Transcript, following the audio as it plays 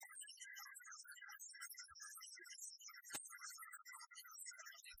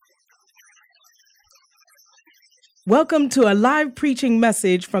Welcome to a live preaching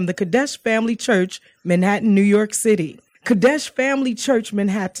message from the Kadesh Family Church, Manhattan, New York City. Kadesh Family Church,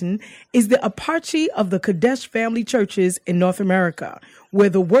 Manhattan is the eparchy of the Kadesh Family Churches in North America, where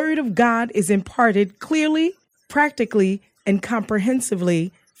the Word of God is imparted clearly, practically, and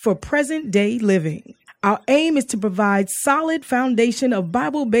comprehensively for present-day living. Our aim is to provide solid foundation of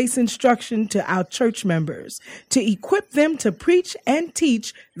Bible-based instruction to our church members, to equip them to preach and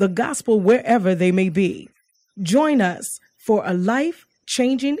teach the gospel wherever they may be. Join us for a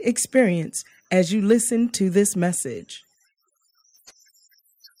life-changing experience as you listen to this message.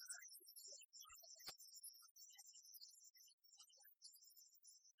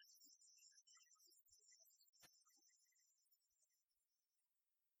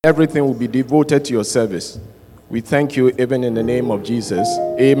 Everything will be devoted to your service. We thank you even in the name of Jesus.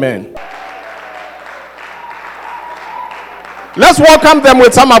 Amen. Let's welcome them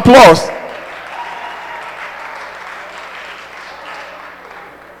with some applause.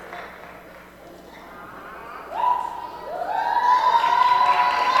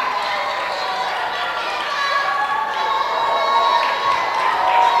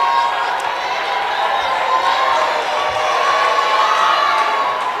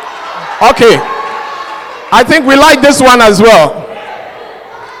 Okay, I think we like this one as well.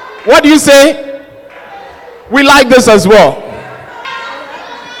 What do you say? We like this as well.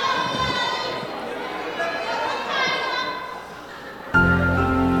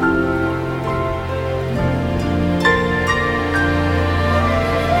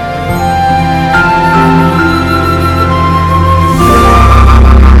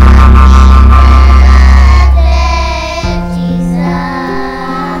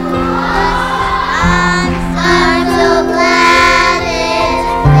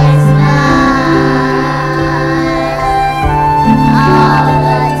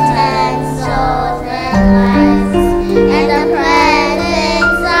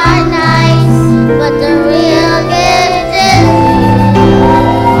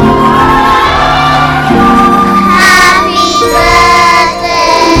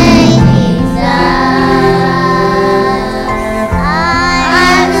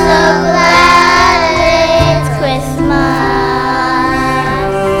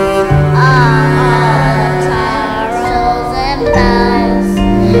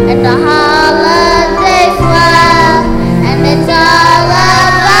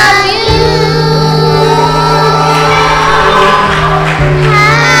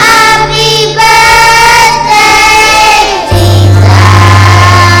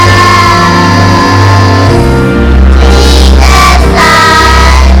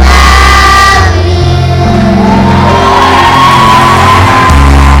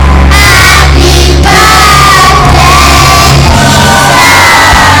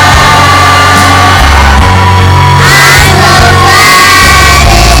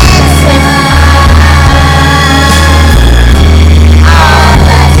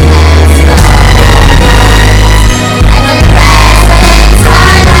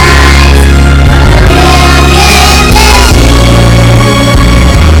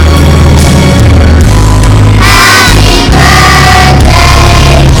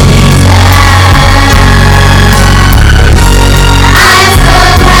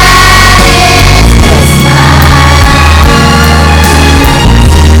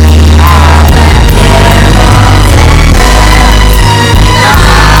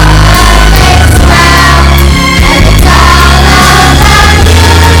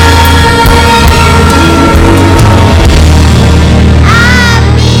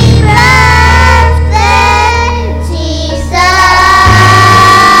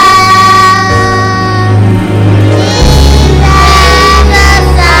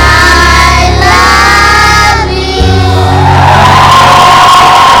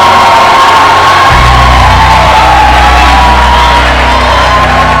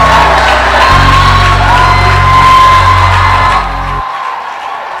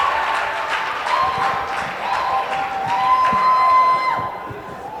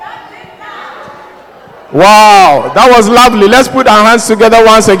 Wow, that was lovely. Let's put our hands together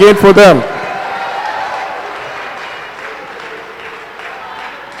once again for them.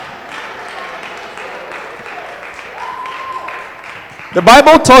 The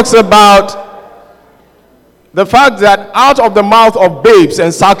Bible talks about the fact that out of the mouth of babes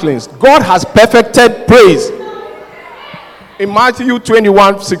and sucklings, God has perfected praise. In Matthew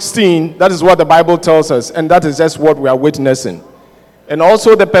 21:16, that is what the Bible tells us, and that is just what we are witnessing. And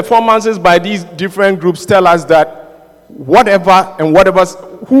also the performances by these different groups tell us that whoever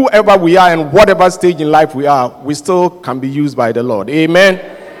we are and whatever stage in life we are, we still can be used by the Lord. Amen.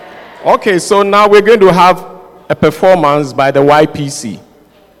 Okay, so now we're going to have a performance by the YPC.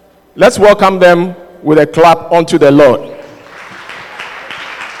 Let's welcome them with a clap unto the Lord.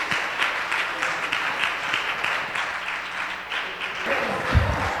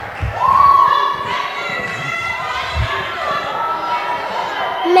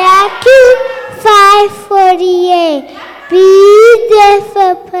 Matthew 5:48. Be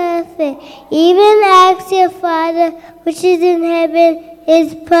therefore perfect, even as your Father which is in heaven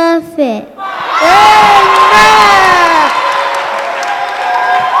is perfect. Amen.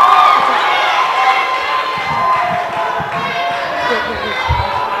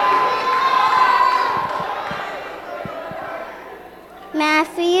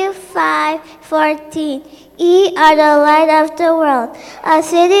 Matthew 5:14. Ye are the light of the world. A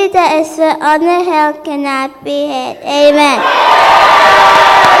city that is set on a hill cannot be hid. Amen.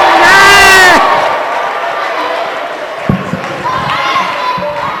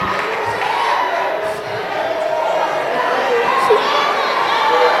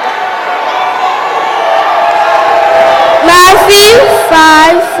 Matthew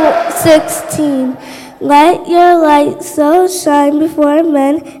 5:16. Let your light so shine before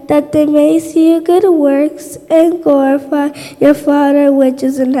men that they may see your good works and glorify your Father which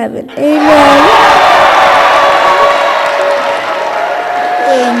is in heaven. Amen.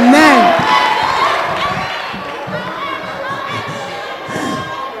 Amen.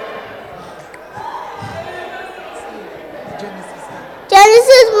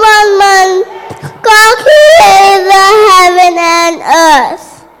 Genesis 1:1. God created the heaven and earth.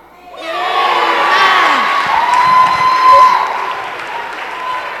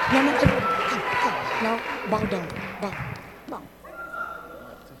 No, bow down. Bow.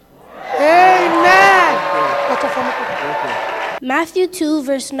 Amen. Matthew 2,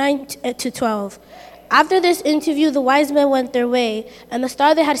 verse 9 to 12. After this interview, the wise men went their way, and the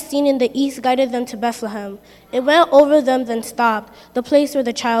star they had seen in the east guided them to Bethlehem. It went over them, then stopped, the place where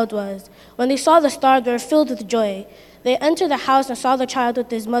the child was. When they saw the star, they were filled with joy. They entered the house and saw the child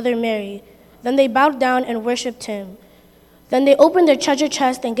with his mother Mary. Then they bowed down and worshipped him. Then they opened their treasure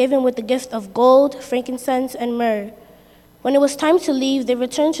chest and gave him with the gift of gold, frankincense, and myrrh. When it was time to leave, they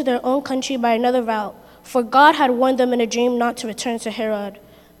returned to their own country by another route, for God had warned them in a dream not to return to Herod.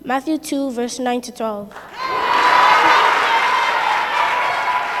 Matthew 2, verse 9 to 12.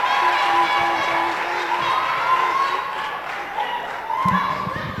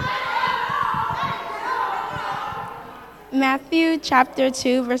 Matthew chapter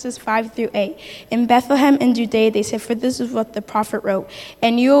 2, verses 5 through 8. In Bethlehem in Judea, they said, for this is what the prophet wrote.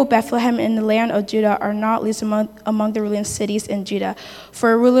 And you, O Bethlehem, in the land of Judah, are not least among the ruling cities in Judah.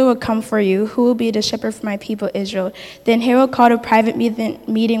 For a ruler will come for you, who will be the shepherd for my people Israel. Then Herod called a private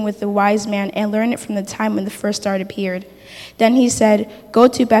meeting with the wise man and learned it from the time when the first star appeared. Then he said, go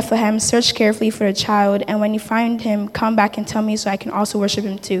to Bethlehem, search carefully for the child, and when you find him, come back and tell me so I can also worship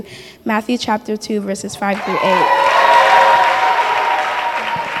him too. Matthew chapter 2, verses 5 through 8.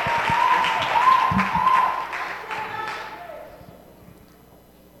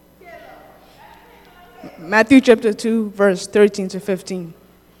 Matthew chapter 2, verse 13 to 15.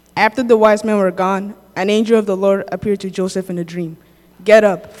 After the wise men were gone, an angel of the Lord appeared to Joseph in a dream. Get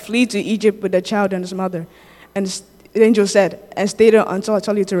up, flee to Egypt with the child and his mother. And the angel said, and stay there until I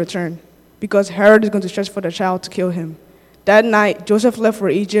tell you to return, because Herod is going to search for the child to kill him. That night, Joseph left for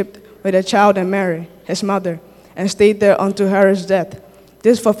Egypt with the child and Mary, his mother, and stayed there until Herod's death.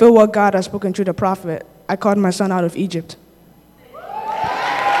 This fulfilled what God had spoken through the prophet. I called my son out of Egypt.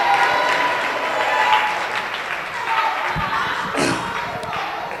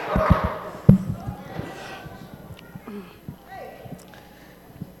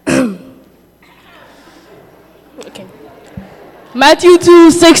 Matthew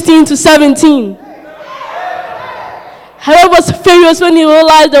 2, 16 to 17. Herod was furious when he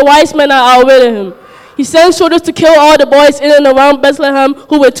realized the wise men had outwitted him. He sent soldiers to kill all the boys in and around Bethlehem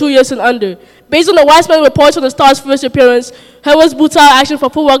who were 2 years and under. Based on the wise men's reports on the star's first appearance, Herod's brutal action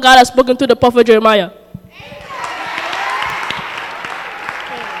fulfilled what God had spoken through the prophet Jeremiah.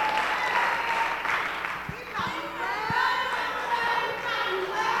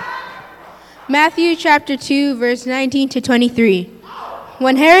 Matthew chapter 2, verse 19 to 23.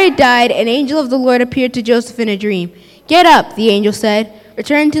 When Herod died, an angel of the Lord appeared to Joseph in a dream. Get up, the angel said.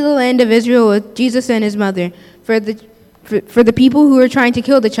 Return to the land of Israel with Jesus and his mother, for the people who were trying to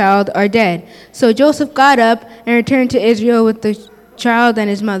kill the child are dead. So Joseph got up and returned to Israel with the child and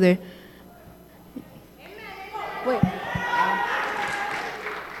his mother. Wait.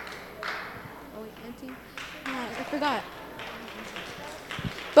 I forgot.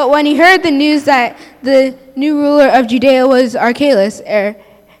 But when he heard the news that the new ruler of Judea was Archelaus,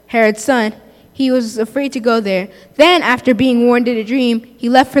 Herod's son, He was afraid to go there. Then, after being warned in a dream, he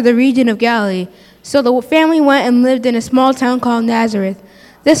left for the region of Galilee. So the family went and lived in a small town called Nazareth.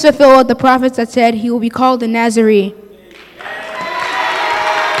 This fulfilled what the prophets had said, he will be called a Nazarene.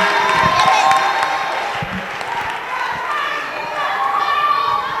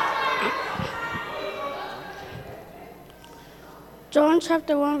 John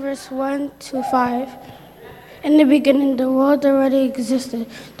chapter 1, verse 1 to 5. In the beginning, the world already existed.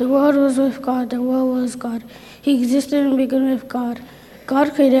 The world was with God. The world was God. He existed in the beginning with God.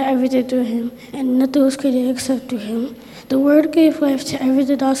 God created everything through him, and nothing was created except through him. The Word gave life to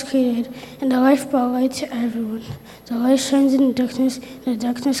everything that was created, and the life brought light to everyone. The light shines in the darkness, and the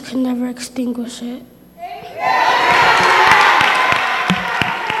darkness can never extinguish it.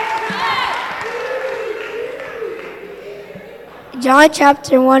 John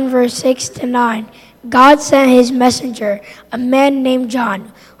chapter 1, verse 6 to 9. God sent his messenger, a man named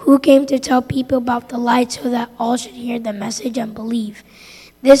John, who came to tell people about the light so that all should hear the message and believe.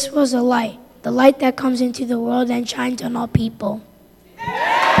 This was a light, the light that comes into the world and shines on all people.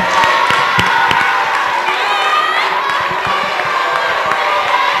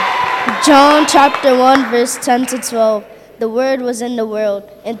 John chapter 1, verse 10 to 12. The Word was in the world,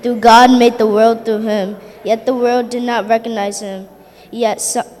 and through God made the world through him. Yet the world did not recognize him.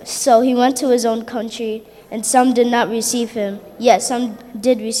 So he went to his own country, and some did not receive him. Yet some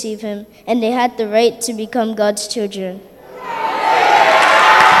did receive him, and they had the right to become God's children.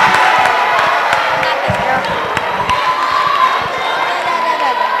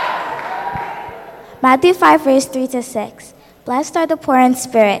 Matthew 5, verse 3 to 6. Blessed are the poor in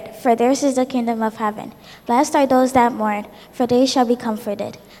spirit, for theirs is the kingdom of heaven. Blessed are those that mourn, for they shall be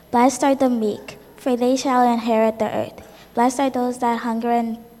comforted. Blessed are the meek, for they shall inherit the earth. Blessed are those that hunger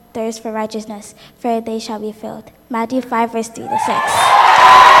and thirst for righteousness, for they shall be filled. Matthew 5, verse 3 to 6.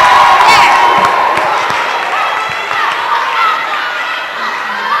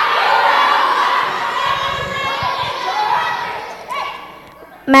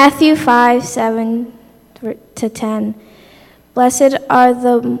 Matthew 5, 7 to 10. Blessed are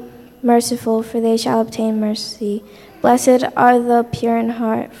the merciful, for they shall obtain mercy. Blessed are the pure in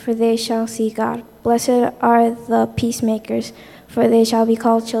heart, for they shall see God. Blessed are the peacemakers, for they shall be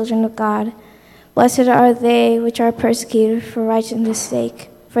called children of God. Blessed are they which are persecuted for righteousness' sake,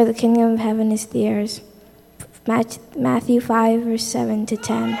 for the kingdom of heaven is theirs. Matthew 5, verse 7 to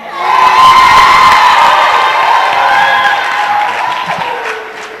 10.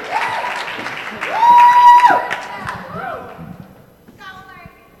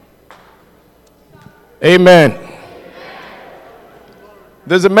 Amen.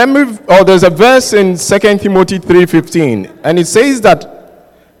 There's a verse in 2 Timothy 3:15, and it says that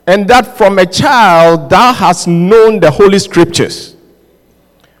from a child thou hast known the holy scriptures,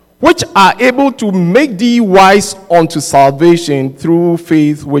 which are able to make thee wise unto salvation through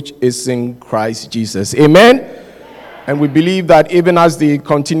faith which is in Christ Jesus. Amen. And we believe that even as they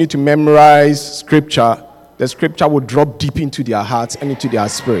continue to memorize scripture, the scripture will drop deep into their hearts and into their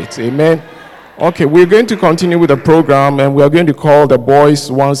spirits. Amen. Okay, we're going to continue with the program, and we are going to call the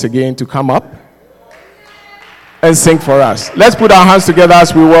boys once again to come up and sing for us. Let's put our hands together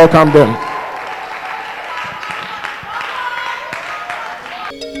as we welcome them.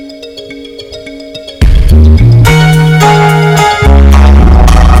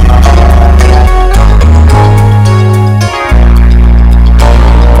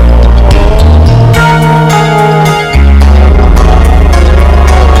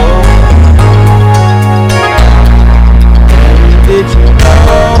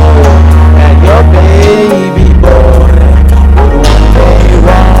 Baby boy would one day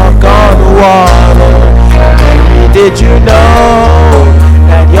walk on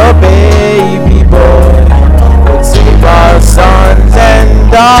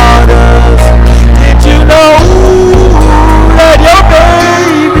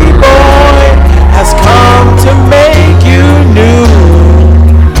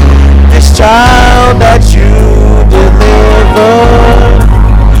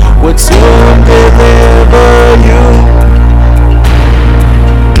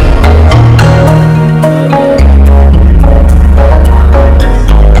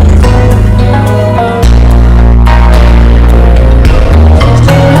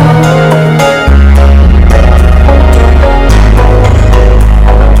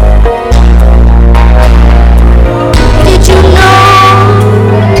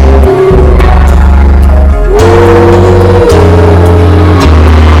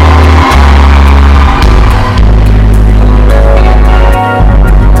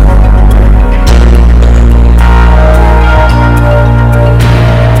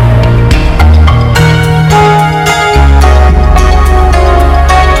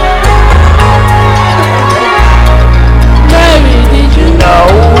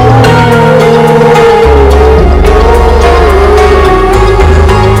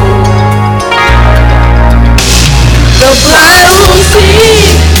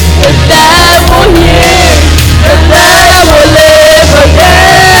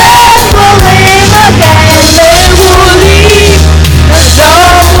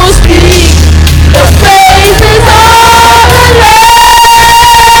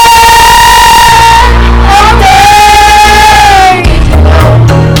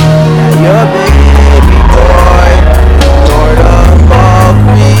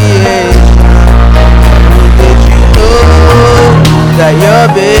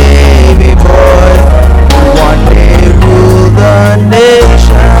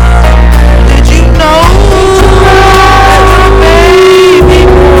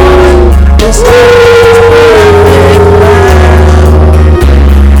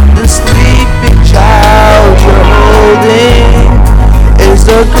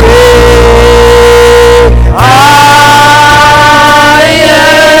great I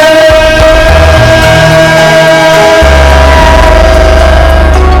am.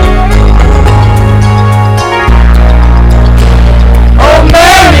 Oh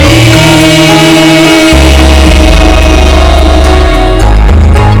Mary,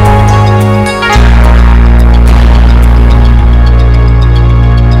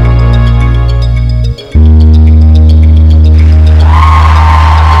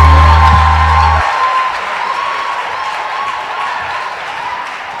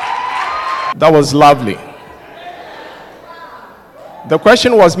 That was lovely. The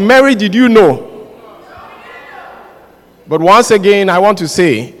question was, Mary, did you know? But once again, I want to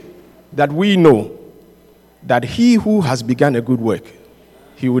say that we know that he who has begun a good work,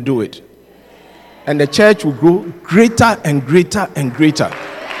 he will do it. And the church will grow greater and greater and greater.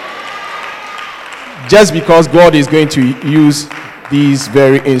 Just because God is going to use these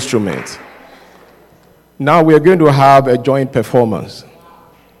very instruments. Now we are going to have a joint performance.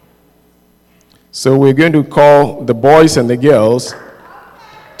 So we're going to call the boys and the girls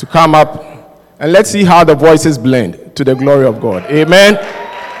to come up, and let's see how the voices blend to the glory of God. Amen.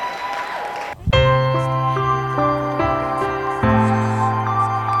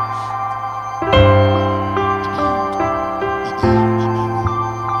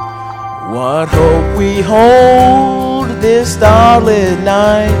 what hope we hold this starlit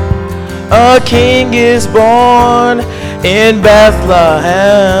night. A king is born in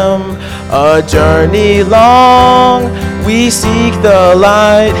Bethlehem. A journey long, we seek the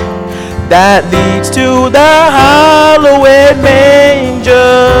light that leads to the hallowed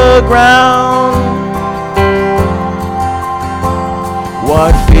manger ground.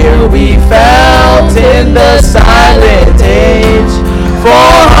 What fear we felt in the silent age,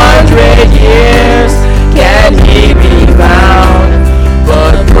 400 years can he be found,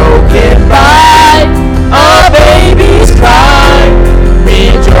 but broken by a baby's cry,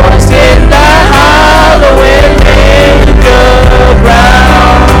 rejoice in the hallowed manger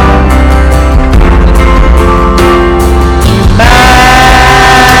ground.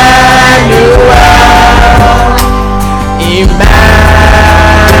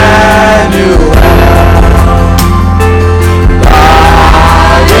 Emmanuel,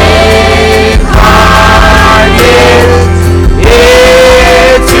 God incarnate,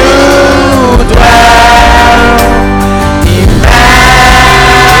 here to dwell.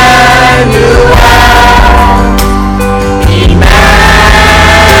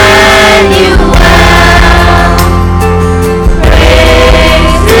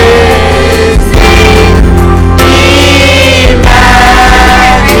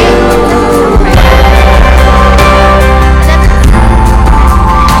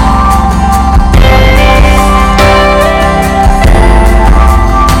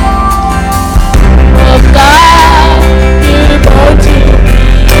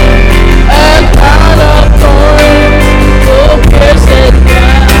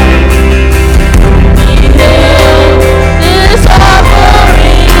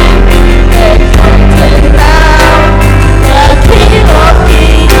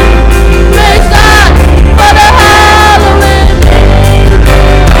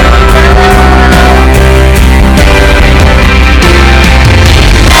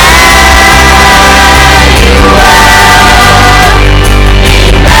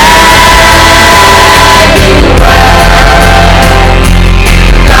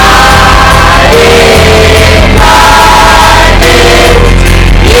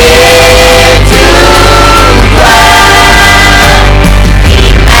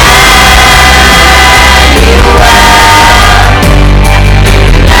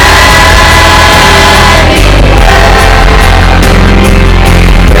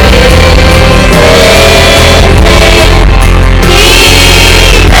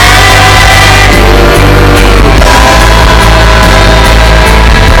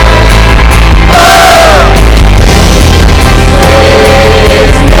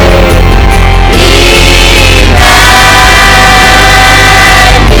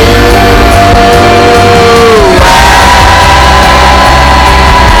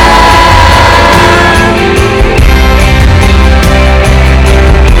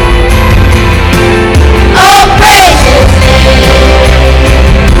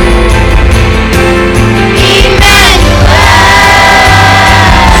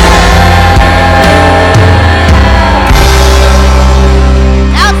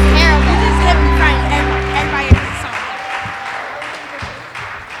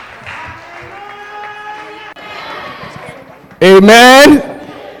 Amen.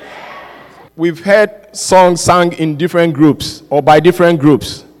 We've heard songs sung in different groups or by different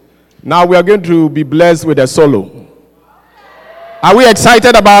groups. Now we are going to be blessed with a solo. Are we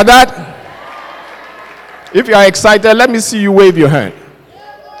excited about that? If you are excited, let me see you wave your hand.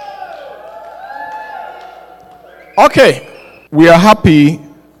 Okay. We are happy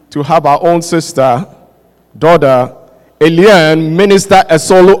to have our own sister, daughter, Eliane, minister a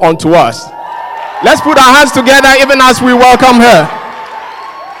solo unto us. Let's put our hands together even as we welcome her.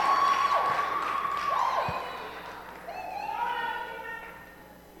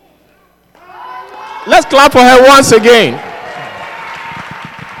 Let's clap for her once again.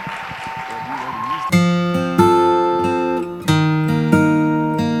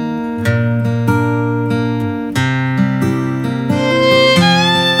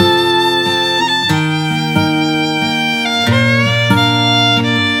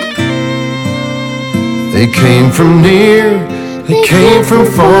 They came from near, they came from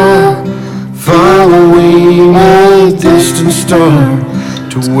far, following a distant star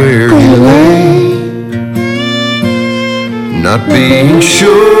to where he lay. Not being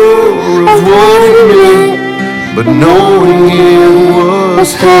sure of what it meant, but knowing it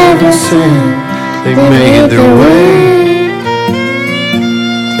was heaven sent, they made their way.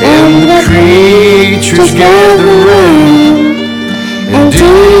 And the creatures gathered round and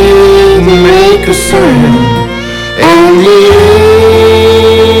didn't make a sound, and the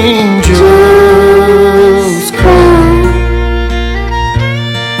angels cried.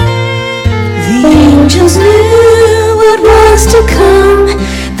 The angels knew what was to come,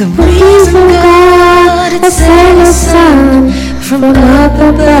 the reason God had sent His Son from up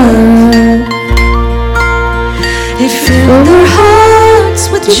above. It filled their hearts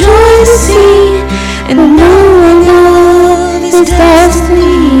with joy to see, and knowing of His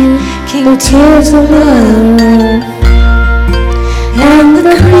destiny came tears of love. And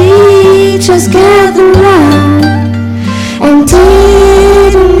the creatures gathered round and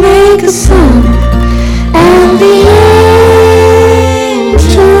didn't make a sound, and the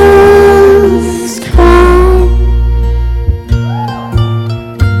angels cried.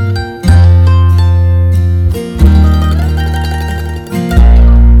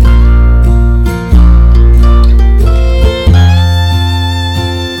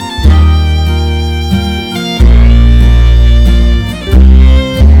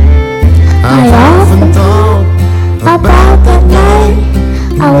 I often thought about that night.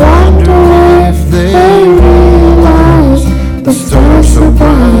 I wonder if they realized the stars so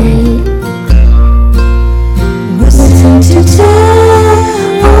bright. Listen to tell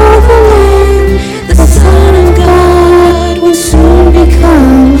all the land, the Son of God will soon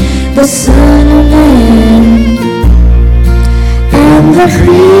become the Son of Man. And the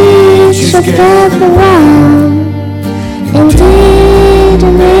creatures gather round and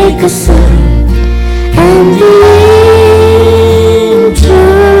didn't make a sound, and the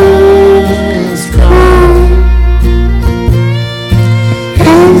angels cried,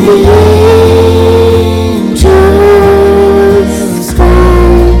 and the angels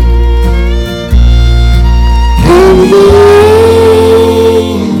cried, and the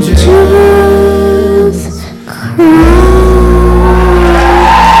angels cried.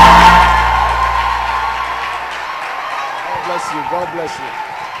 God bless you. God bless you.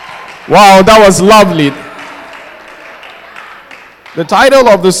 Wow, that was lovely. The title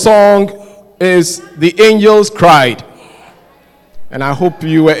of the song is The Angels Cried. And I hope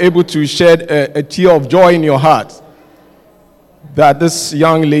you were able to shed a tear of joy in your heart that this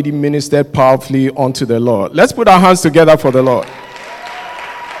young lady ministered powerfully unto the Lord. Let's put our hands together for the Lord.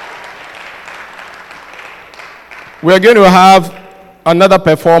 We're going to have another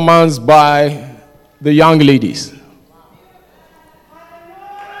performance by the young ladies.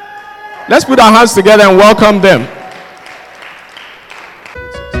 Let's put our hands together and welcome them.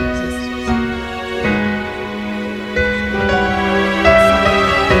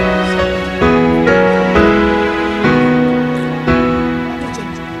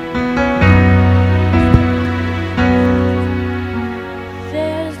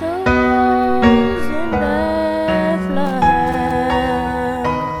 There's the rose in Bethlehem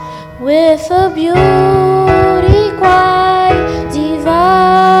with a beauty quite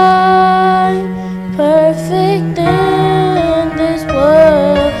divine, perfect in this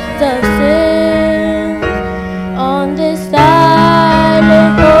world of sin. On this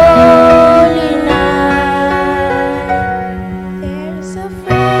silent holy night, there's a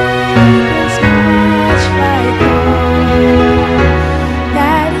fragrance much like gold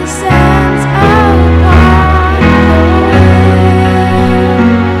that He sends out upon the wind,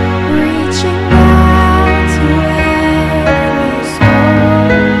 reaching out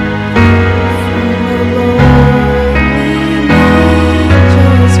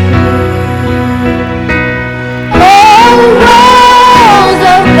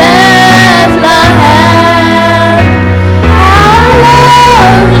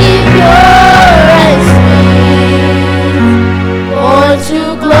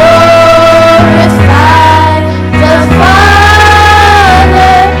to glorify the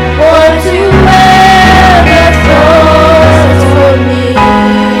Father, born to wear the thorns for me.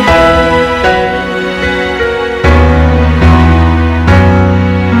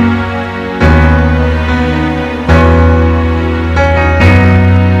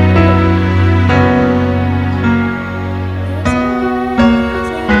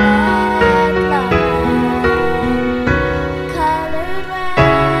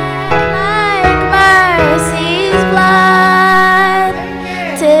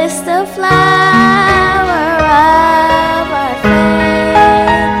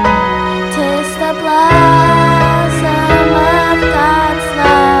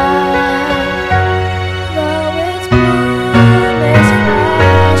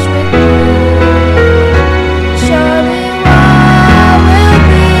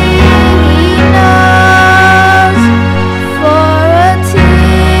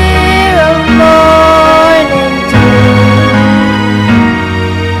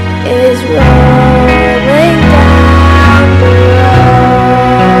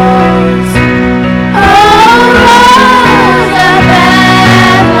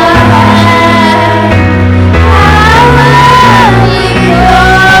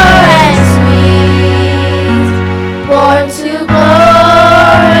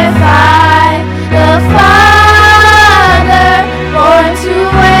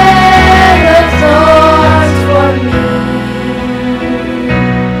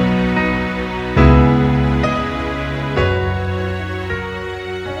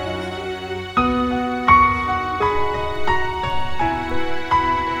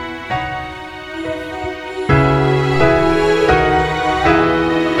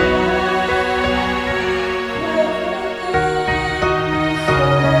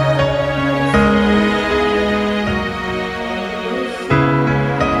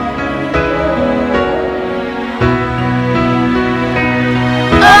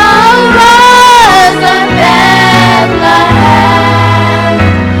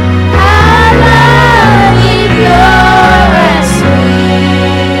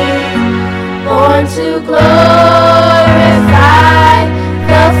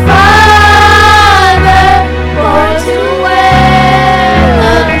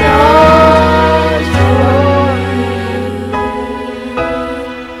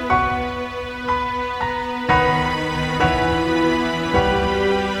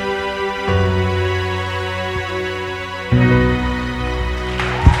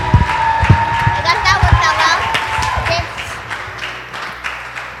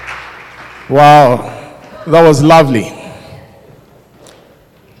 Wow, that was lovely.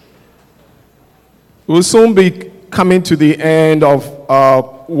 We'll soon be coming to the end of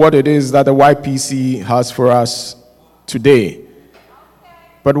what it is that the YPC has for us today.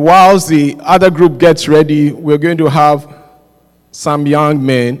 But whilst the other group gets ready, we're going to have some young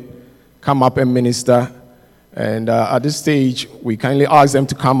men come up and minister. And at this stage, we kindly ask them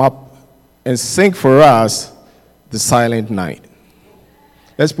to come up and sing for us The Silent Night.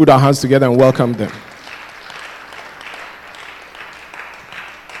 Let's put our hands together and welcome them.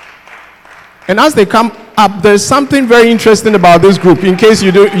 And as they come up, there's something very interesting about this group, in case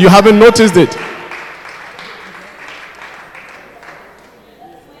you haven't noticed it.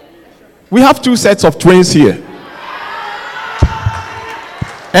 We have two sets of twins here.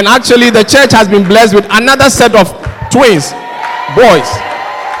 And actually, the church has been blessed with another set of twins, boys.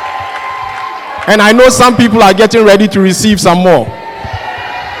 And I know some people are getting ready to receive some more.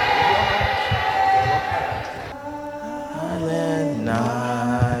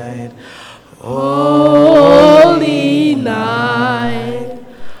 Holy night,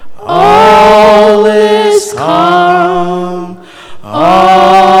 all is calm,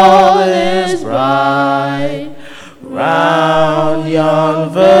 all is bright, round young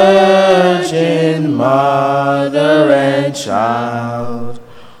virgin mother and child,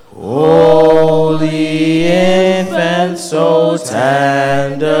 holy infant, so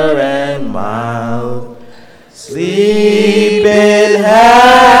tender and mild, sleep in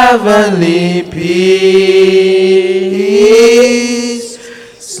heavenly peace,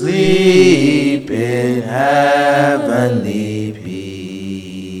 sleep in heavenly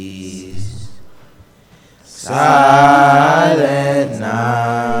peace. Silent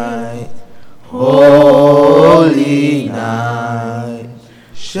night, holy night,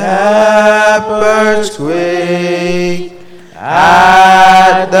 shepherds quake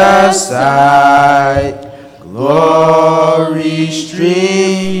at the sight, glory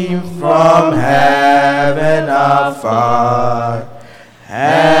stream from heaven afar,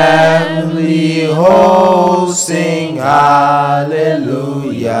 heavenly hosts souls sing hallelujah.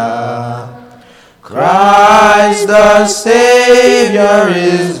 Christ the Savior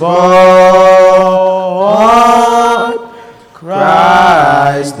is born.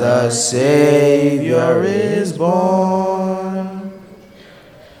 Christ the Savior is born.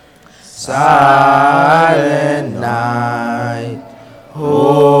 Silent night,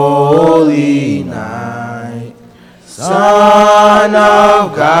 holy night, Son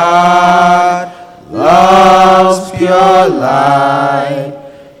of God, love's pure light,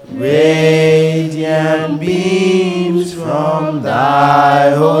 radiant beams from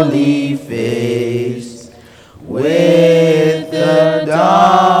thy holy face, with the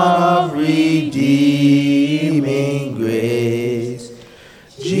dawn of redeeming grace.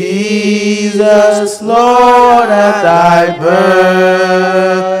 Jesus, Lord, at thy birth.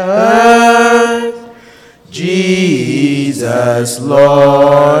 Jesus,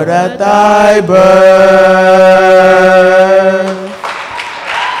 Lord, at thy birth.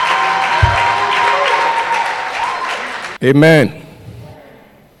 Amen.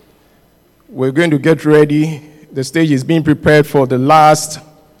 We're going to get ready. The stage is being prepared for the last,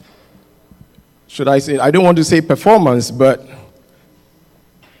 should I say, I don't want to say performance, but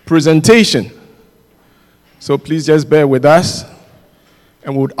presentation. So please just bear with us,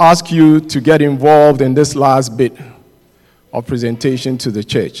 and we would ask you to get involved in this last bit of presentation to the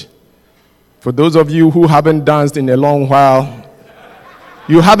church. For those of you who haven't danced in a long while,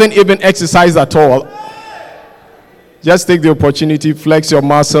 you haven't even exercised at all, just take the opportunity, flex your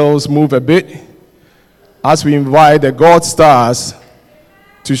muscles, move a bit, as we invite the God stars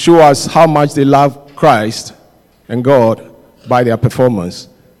to show us how much they love Christ and God by their performance.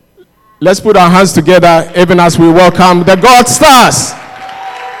 Let's put our hands together even as we welcome the God stars.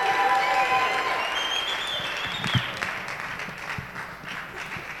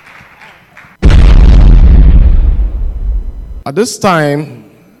 At this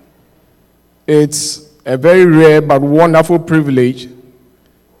time, it's a very rare but wonderful privilege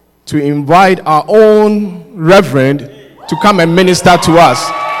to invite our own Reverend to come and minister to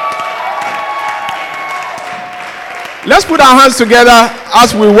us. Let's put our hands together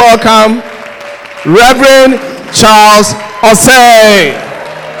as we welcome Reverend Charles Osei.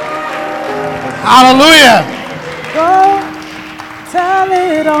 Hallelujah. Go tell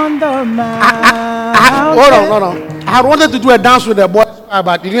it on the mountain. Hold on. I had wanted to do a dance with the boys,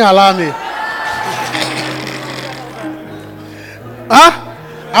 but you didn't allow me. Huh?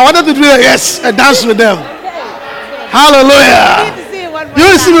 I wanted to do a dance with them. Hallelujah.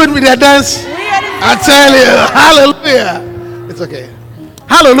 You see me with their dance? I tell you, hallelujah. It's okay.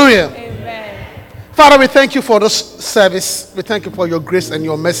 Hallelujah. Amen. Father, we thank you for this service. We thank you for your grace and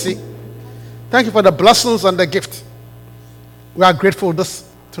your mercy. Thank you for the blessings and the gift. We are grateful this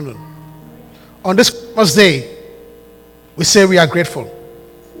afternoon. On this Christmas day, we say we are grateful.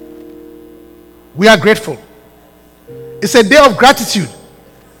 We are grateful. It's a day of gratitude,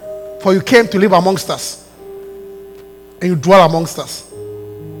 for you came to live amongst us and you dwell amongst us.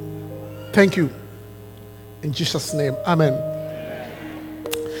 Thank you. In Jesus' name, amen.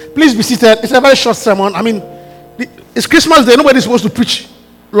 Please be seated. It's a very short sermon. I mean, it's Christmas Day. Nobody's supposed to preach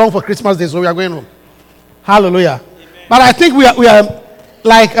long for Christmas Day, so we are going home. Hallelujah. Amen. But I think we are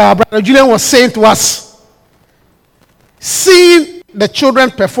like Brother Julian was saying to us, seeing the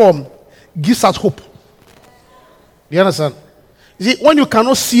children perform gives us hope. Do you understand? You see, when you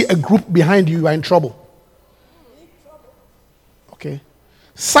cannot see a group behind you, you are in trouble. Okay.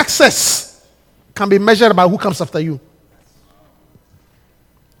 Success can be measured by who comes after you.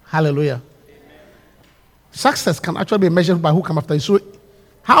 Hallelujah. Success can actually be measured by who comes after you. So,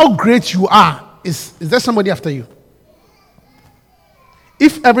 how great you are, is there somebody after you?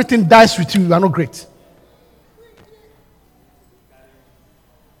 If everything dies with you, you are not great.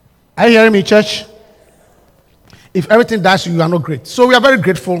 Are you hearing me, church? If everything dies with you, you are not great. So, we are very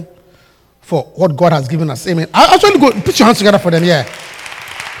grateful for what God has given us. Amen. I'll actually go put your hands together for them, yeah.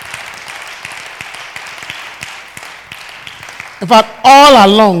 In fact, all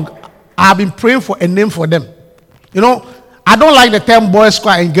along, I've been praying for a name for them. You know, I don't like the term boys'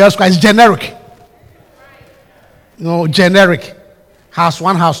 choir and girls' choir. It's generic. You know, generic. House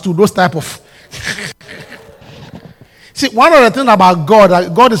 1, house 2, those type of. See, one of the things about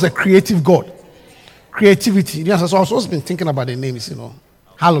God, God is a creative God. Creativity. Yes, so I've also been thinking about the names, you know.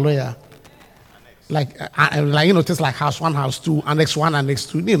 Hallelujah. Like you know, things like house 1, house 2, annex 1, annex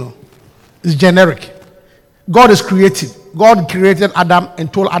 2, you know. It's generic. God is creative. God created Adam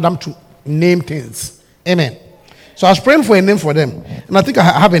and told Adam to name things. Amen. So I was praying for a name for them. And I think I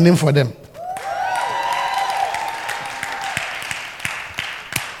have a name for them.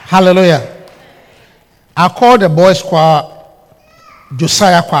 Hallelujah. I call the boys' choir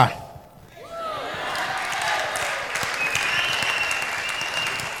Josiah choir.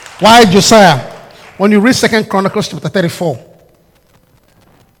 Why Josiah? When you read 2 Chronicles chapter 34,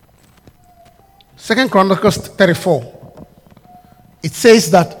 2 Chronicles 34, it says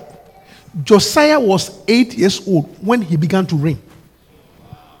that Josiah was 8 years old when he began to reign.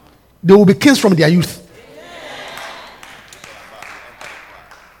 They will be kings from their youth.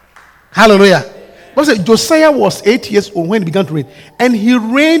 Hallelujah. But Josiah was 8 years old when he began to reign. And he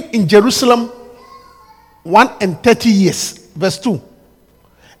reigned in Jerusalem 130 years. Verse 2.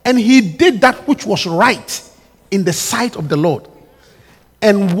 And he did that which was right in the sight of the Lord,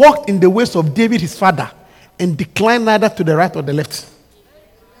 and walked in the ways of David his father, and declined neither to the right or the left.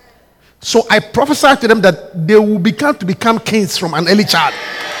 So I prophesied to them that they will become kings from an early child.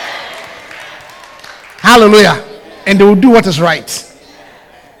 Hallelujah. And they will do what is right.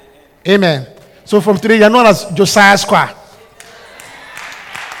 Amen. So from today, you are known as Josiah's choir.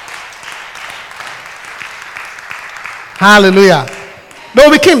 Hallelujah. There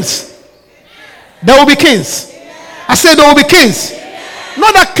will be kings. There will be kings. I said there will be kings.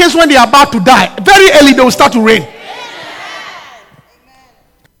 Not that kings when they are about to die. Very early they will start to reign.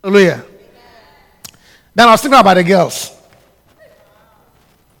 Hallelujah. Then I was thinking about the girls.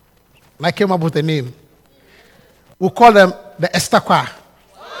 And I came up with a name. We'll call them the Esther choir.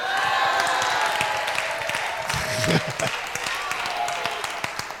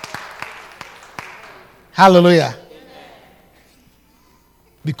 Hallelujah.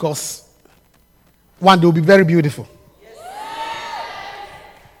 Because one, they will be very beautiful.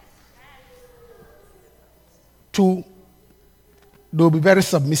 Two, they will be very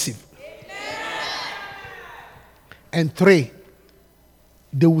submissive. And three,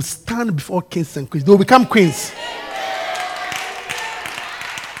 they will stand before kings and queens. They will become queens.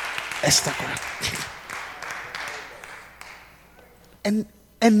 Esther.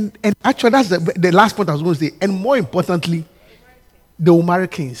 And actually, that's the last point I was going to say. And more importantly, they will marry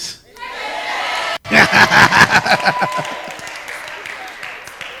kings.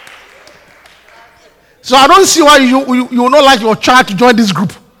 So I don't see why you will not like your child to join this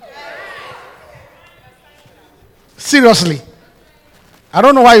group. Seriously. I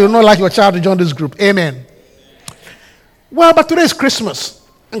don't know why you will not like your child to join this group. Amen. Well, but today is Christmas.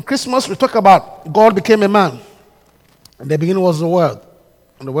 And Christmas, we talk about God became a man. In the beginning was the Word.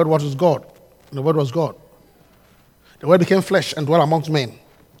 And the Word was God. And the Word was God. The Word became flesh and dwelt amongst men.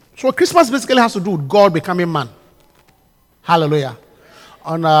 So Christmas basically has to do with God becoming man. Hallelujah.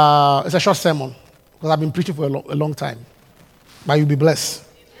 It's a short sermon because I've been preaching for a long time. But you'll be blessed.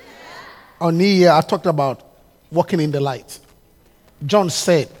 On New Year, I talked about walking in the light. John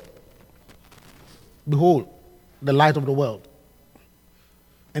said, behold, the light of the world.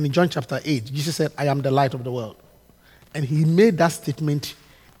 And in John chapter 8, Jesus said, I am the light of the world. And he made that statement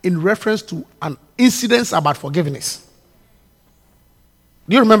in reference to an incident about forgiveness.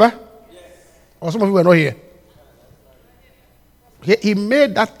 Do you remember? Yes. Or some of you were not here. He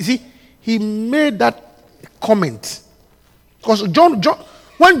made that, you see, he made that comment. Because in John 1,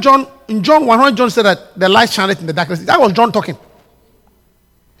 when John said that the light shineth in the darkness, that was John talking.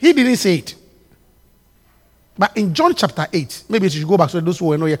 He didn't say it. But in John chapter 8, maybe you should go back so those who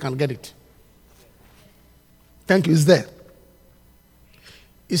were not here can get it. Thank you, it's there.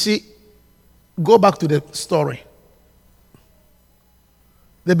 You see, go back to the story.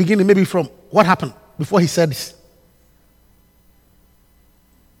 The beginning, maybe from what happened before he said this.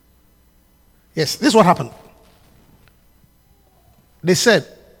 Yes, this is what happened. They said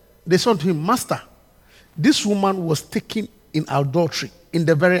to him, Master, this woman was taken in adultery in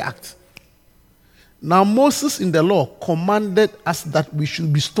the very act. Now Moses in the law commanded us that we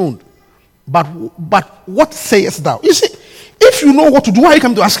should be stoned. But what sayest thou? You see, if you know what to do, why are you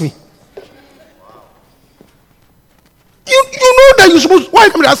coming to ask me? You know that you're supposed. Why are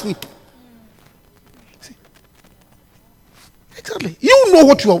you coming to ask me? See? Exactly. You know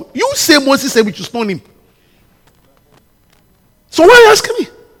what you are. You say Moses said we should stone him. So why are you asking me?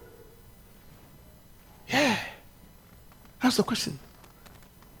 Yeah. That's the question.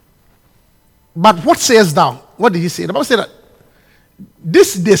 But what sayest thou? What did he say? The Bible said that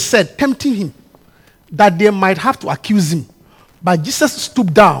this they said, tempting him, that they might have to accuse him. But Jesus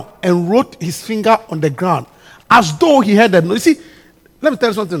stooped down and wrote his finger on the ground, as though he heard them. You see, let me tell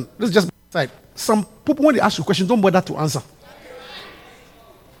you something. This is just side. Some people, when they ask you questions, don't bother to answer.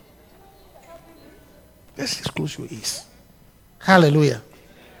 Let's just close your ears. Hallelujah.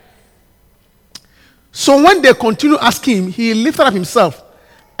 So when they continue asking him, he lifted up himself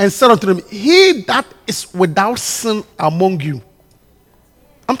and said unto them, he that is without sin among you.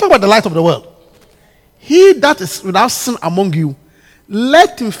 I'm talking about the light of the world. he that is without sin among you,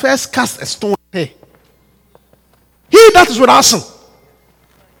 let him first cast a stone at her. He that is without sin,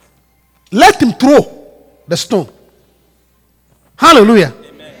 let him throw the stone. Hallelujah.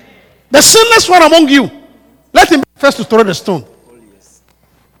 Amen. The sinless one among you, let him first to throw the stone.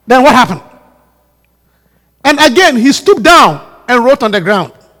 Then what happened? And again, he stooped down and wrote on the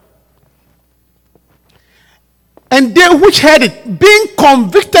ground. And they which heard it, being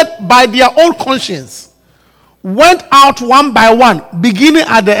convicted by their own conscience, went out one by one, beginning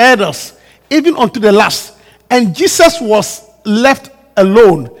at the elders, even unto the last. And Jesus was left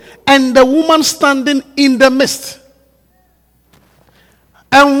alone, and the woman standing in the midst.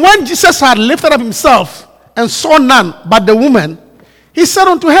 And when Jesus had lifted up himself and saw none but the woman, he said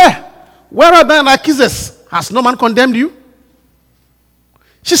unto her, where are thine accusers? Has no man condemned you?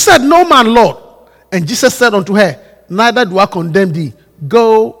 She said, no man, Lord. And Jesus said unto her, neither do I condemn thee.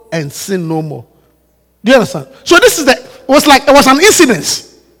 Go and sin no more. Do you understand? So this is it was an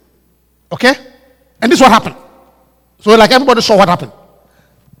incident. Okay? And this is what happened. So like everybody saw what happened.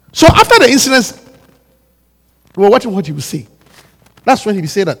 So after the incident, we were watching what he would say. That's when he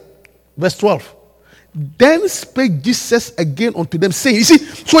said that. Verse 12. Then spake Jesus again unto them, saying, you see,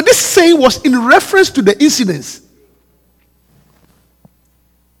 so this saying was in reference to the incidents.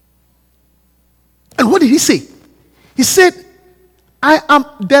 And what did he say? He said, I am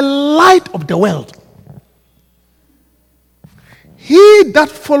the light of the world. He that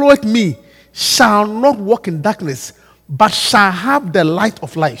followeth me shall not walk in darkness, but shall have the light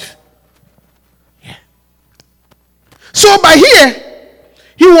of life. Yeah. So by here,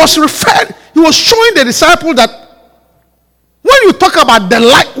 he was showing the disciple that when you talk about the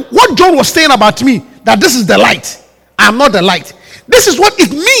light, what John was saying about me, that this is the light. I am not the light. This is what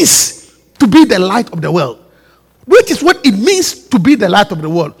it means to be the light of the world. Which is what it means to be the light of the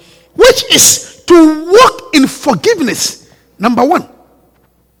world. Which is to walk in forgiveness. Number one.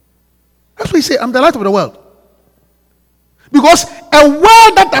 That's what he said, I'm the light of the world. Because a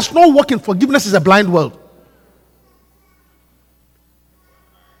world that does not walk in forgiveness is a blind world.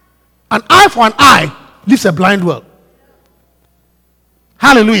 An eye for an eye lives a blind world.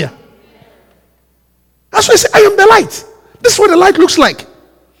 Hallelujah. That's why he said, I am the light. This is what the light looks like.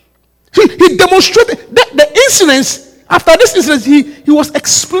 He demonstrated the incidents. After this incident, he was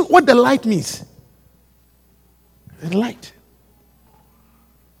explaining what the light means. The light.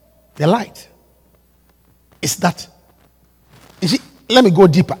 The light is that. You see, let me go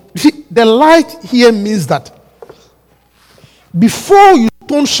deeper. You see, the light here means that before you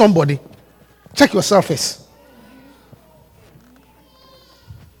stone somebody, check yourself first.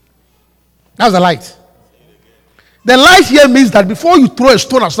 That's the light. The light here means that before you throw a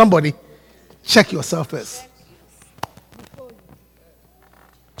stone at somebody, check yourself first.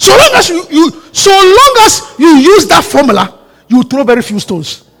 So long as you use that formula, you throw very few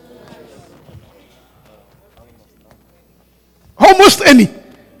stones. Almost any.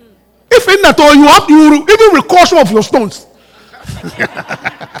 If in at all, you will even recall some of your stones.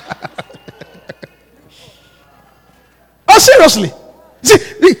 Oh, seriously. See,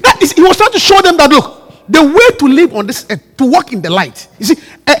 he was trying to show them that, look, the way to live on this earth, to walk in the light. You see,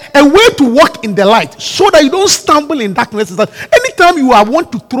 a way to walk in the light so that you don't stumble in darkness is that anytime you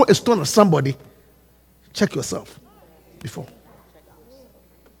want to throw a stone at somebody, check yourself before.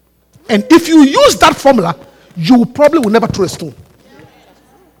 And if you use that formula, you probably will never throw a stone.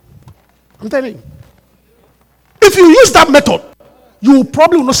 I'm telling you. If you use that method, you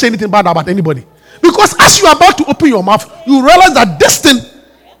probably will not say anything bad about anybody. Because as you are about to open your mouth, you realize that this thing.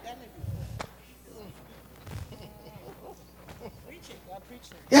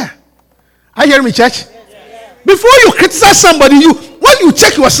 Yeah. Are you hearing me, church? Before you criticize somebody, when you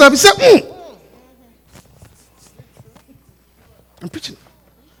check yourself, you say, I'm preaching.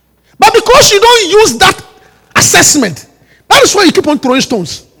 But because you don't use that assessment, that is why you keep on throwing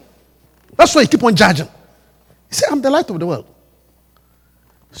stones. That's why you keep on judging. You say, I'm the light of the world.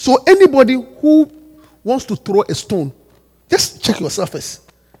 So anybody who wants to throw a stone, just check yourself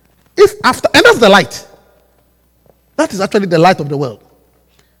first. And that's the light. That is actually the light of the world.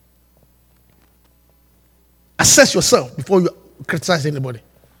 Assess yourself before you criticize anybody.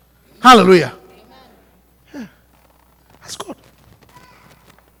 Hallelujah. Yeah. That's God.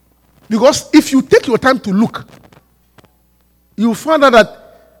 Because if you take your time to look, you will find out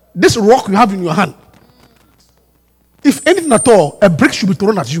that this rock you have in your hand, if anything at all, a brick should be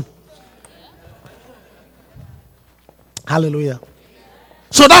thrown at you. Hallelujah.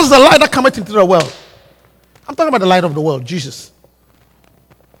 So that's the light that cometh into the world. I'm talking about the light of the world, Jesus.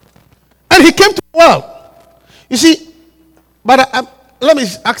 And he came to the world. You see, but let me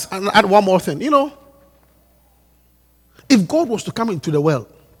add one more thing. You know, if God was to come into the world,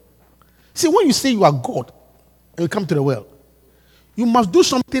 see, when you say you are God and you come to the world, you must do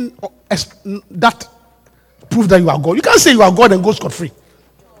something that proves that you are God. You can't say you are God and go scot-free.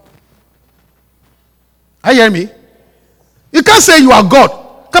 Are you hearing me? You can't say you are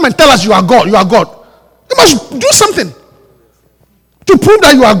God. Come and tell us you are God. You are God. You must do something to prove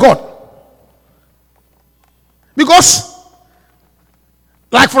that you are God. Because,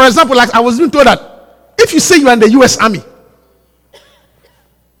 like for example, like I was being told that if you say you are in the U.S. Army,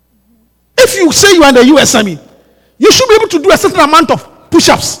 if you say you are in the U.S. Army, you should be able to do a certain amount of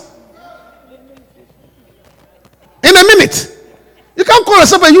push-ups in a minute. You can't call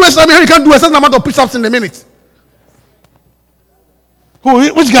yourself a U.S. Army and you can't do a certain amount of push-ups in a minute.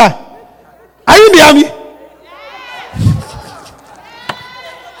 Who? Which guy? Are you in the army?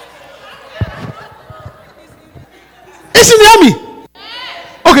 Is in the army?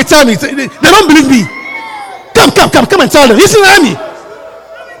 Okay, tell me. They don't believe me. Come and tell them. He's in the army.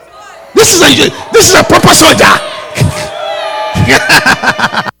 This is a proper soldier.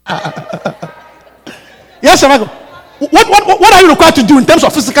 Yes, Michael. What are you required to do in terms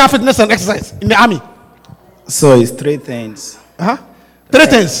of physical fitness and exercise in the army? So it's three things. Three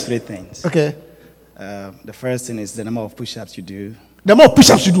things. Three things. Okay. The first thing is the number of push-ups you do. The more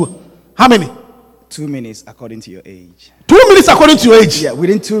push-ups you do. How many? 2 minutes according to your age. 2 minutes according to your age? Yeah,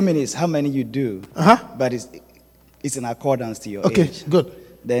 within 2 minutes, how many you do. But it's in accordance to your age. Okay, good.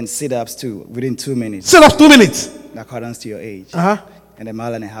 Then sit-ups too, within 2 minutes. Sit-ups 2 minutes? In accordance to your age. And a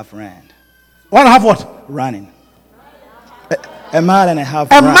mile and a half run. 1.5 what? Running. A mile and a half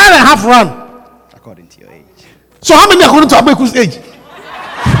run. A mile and a half run? According to your age. So how many according to Abeku's age?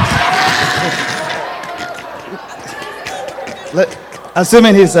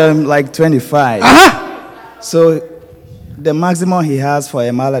 Assuming he's like 25. So the maximum he has for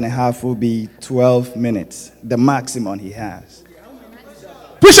a mile and a half will be 12 minutes. The maximum he has.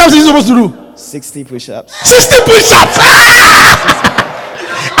 Push-ups is supposed to do? 60 push-ups. 60 push-ups!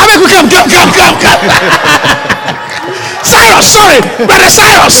 Abeku, come. Cyrus, sorry. Brother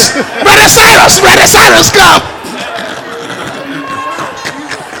Cyrus, come.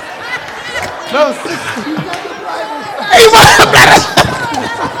 No, 60.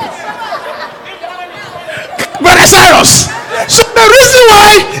 Brother Cyrus. So the reason why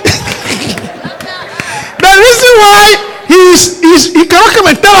he cannot come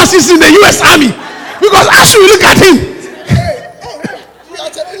and tell us he's in the U.S. Army, because as we look at him,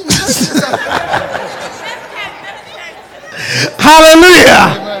 hallelujah,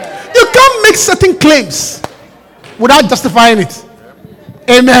 you can't make certain claims without justifying it.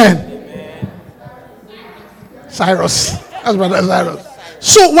 Amen. Cyrus, that's Brother Cyrus.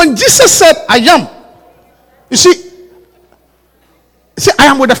 So when Jesus said, I am, you see, I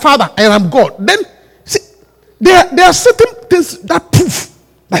am with the Father, I am God. Then, see, there are certain things that prove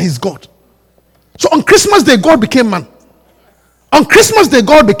that he's God. So on Christmas Day, God became man. On Christmas Day,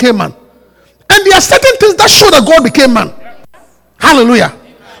 God became man. And there are certain things that show that God became man. Hallelujah.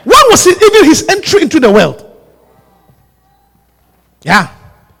 One was even his entry into the world. Yeah.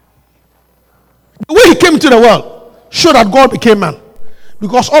 The way he came into the world showed that God became man.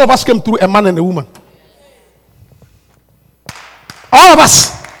 Because all of us came through a man and a woman. All of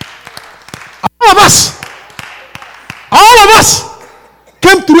us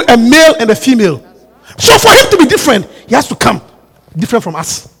came through a male and a female. So for him to be different, he has to come different from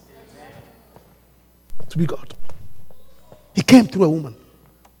us to be God. He came through a woman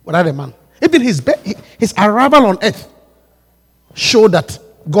without a man. Even his arrival on earth showed that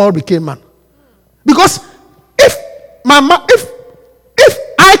God became man. Because if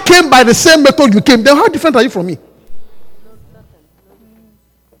I came by the same method you came, then how different are you from me?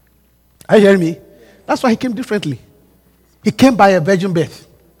 Are you hearing me? That's why he came differently. He came by a virgin birth,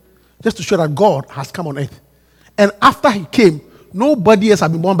 just to show that God has come on earth. And after he came, nobody else has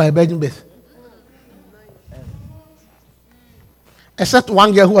been born by a virgin birth. Except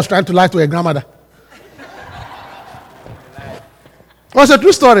one girl who was trying to lie to her grandmother. It was a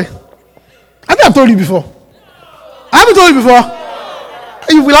true story. I think I've told you before. I haven't told you before.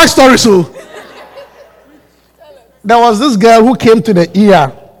 You will like stories, so. There was this girl who came to the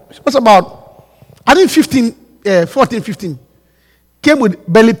ER. She was about, I think 14, 15. Came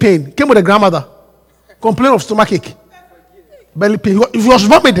with belly pain. Came with a grandmother. Complained of stomachache. Belly pain. He was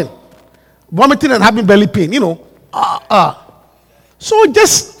vomiting. Vomiting and having belly pain, you know. So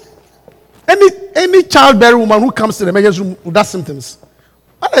just any childbearing woman who comes to the emergency room with that symptoms,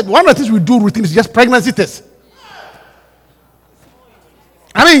 one of the things we do routine is just pregnancy test.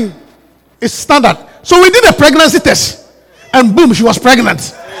 I mean, it's standard. So we did a pregnancy test, and boom, she was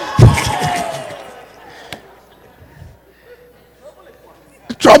pregnant.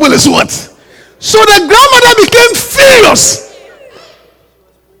 Trouble is what? So the grandmother became furious.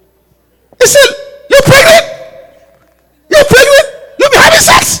 He said, "You're pregnant? You're pregnant? You'll be having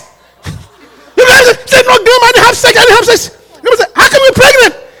sex?" You'll be having sex. He said, "No, grandma, I didn't have sex. I didn't have sex." Grandma said, "How come you're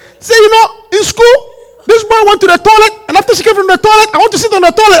pregnant?" He said, "In school, this boy went to the toilet, and after she came from the toilet, I want to sit on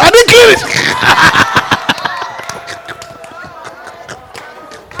the toilet. I didn't clean it."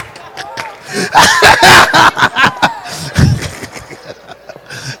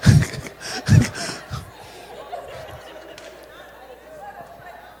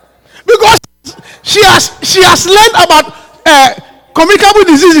 Because she has learned about communicable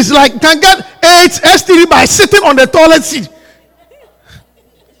diseases like can get AIDS, STD by sitting on the toilet seat.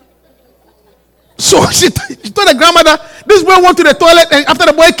 So she told the grandmother, "This boy went to the toilet, and after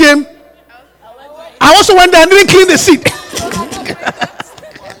the boy came, I also went there and didn't clean the seat."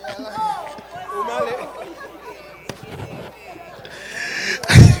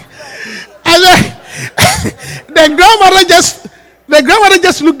 And the grandmother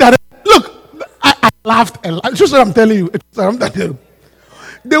just looked at it. Look, I laughed and laughed. It's just what I'm telling you.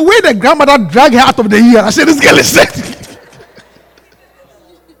 The way the grandmother dragged her out of the ear, I said, "This girl is sick."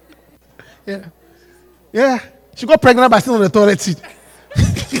 Yeah. She got pregnant by sitting on the toilet seat.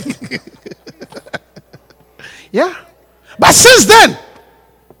 Yeah. But since then,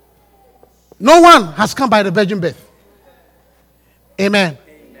 no one has come by the virgin birth. Amen.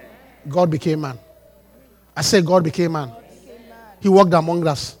 God became man. I say God became man. He walked among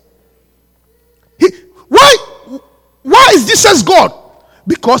us. Why is Jesus God?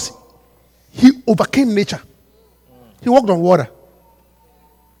 Because he overcame nature. He walked on water.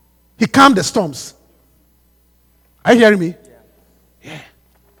 He calmed the storms. Are you hearing me? Yeah.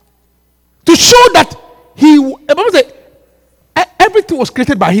 To show that the Bible said everything was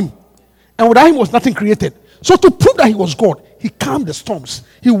created by him, and without him was nothing created. So to prove that he was God, he calmed the storms.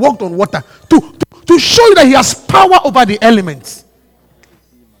 He walked on water to show you that he has power over the elements.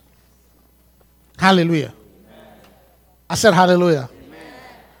 Hallelujah. I said hallelujah.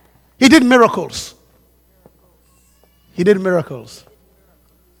 He did miracles. He did miracles.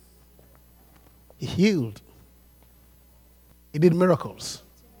 He healed. He did miracles.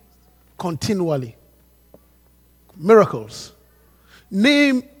 Continually. Miracles.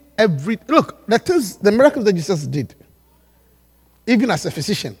 Name every... Look, the miracles that Jesus did, even as a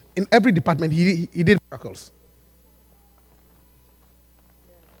physician, in every department, he did miracles.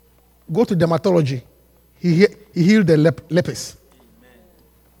 Go to dermatology. He healed the lepers.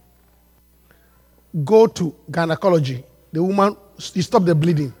 Go to gynecology. The woman, he stopped the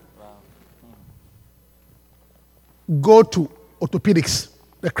bleeding. Go to orthopedics.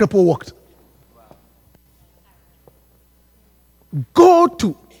 The cripple walked. Go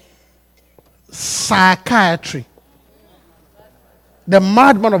to psychiatry. The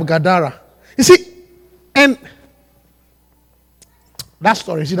madman of Gadara. You see, and that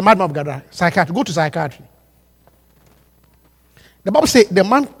story, you see, the madman of Gadara, psychiatry. Go to psychiatry. The Bible says the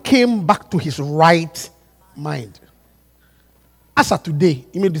man came back to his right mind. As of today,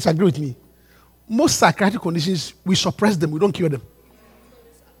 you may disagree with me. Most psychiatric conditions, we suppress them, we don't cure them.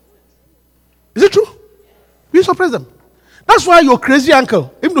 Is it true? We suppress them. That's why your crazy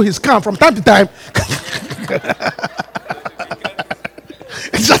uncle, even though he's calm from time to time,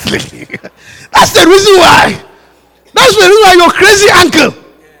 exactly. That's the reason why. That's the reason why your crazy uncle.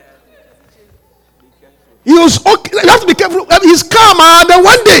 He was okay. You have to be careful. He's calm, and then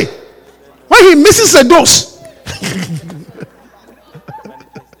one day, when he misses a dose,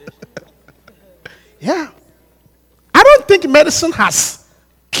 yeah. I don't think medicine has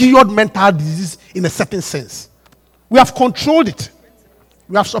cured mental disease in a certain sense. We have controlled it.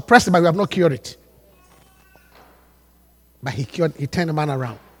 We have suppressed it, but we have not cured it. But he turned the man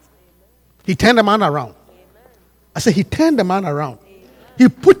around. He turned the man around. I said he turned the man around. He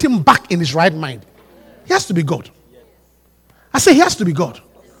put him back in his right mind. He has to be God. I say he has to be God.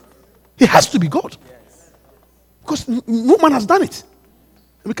 He has to be God. Because no man has done it.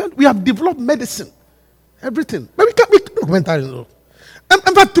 We have developed medicine. Everything. But we can't mental.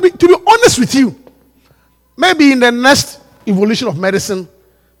 In fact, to be honest with you, maybe in the next evolution of medicine,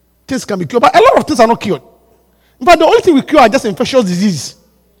 things can be cured. But a lot of things are not cured. In fact, the only thing we cure are just infectious diseases.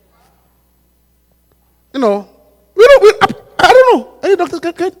 You know, I don't know. Any doctors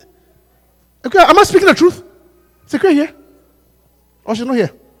can. Okay, am I speaking the truth? Is Secure here? Or she's not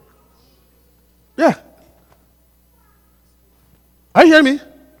here? Yeah. Are you hearing me?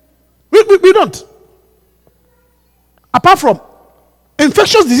 We don't. Apart from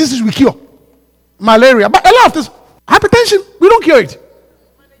infectious diseases, we cure. Malaria. But a lot of this, hypertension, we don't cure it.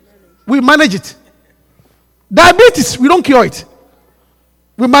 We manage it. Diabetes, we don't cure it.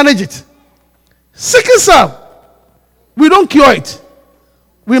 we manage it. Sickle cell, we don't cure it.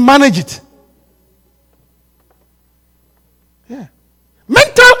 We manage it. Yeah.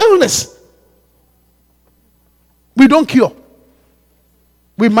 Mental illness, we don't cure.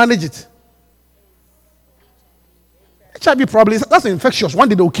 We manage it. HIV probably, that's infectious. One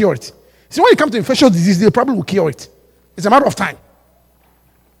day they will cure it. See, when it comes to infectious disease, they probably will cure it. It's a matter of time.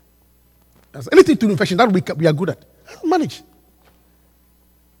 There's anything to infection that we are good at. Manage.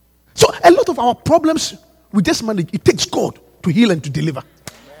 So a lot of our problems, we just manage. It takes God to heal and to deliver.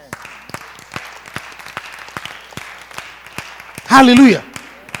 Hallelujah.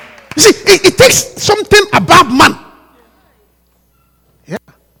 You see, it takes something above man. Yeah.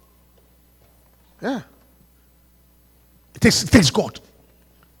 Yeah. It takes God.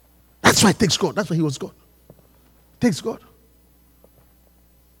 That's why it takes God. That's why he was God. It takes God.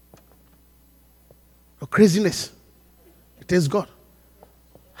 Your craziness. It takes God.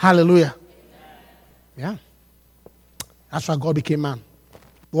 Hallelujah. Yeah. That's why God became man.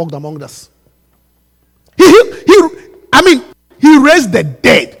 Walked among us. He raised the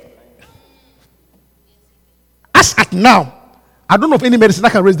dead. As at now, I don't know of any medicine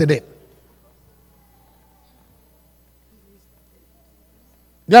that can raise the dead.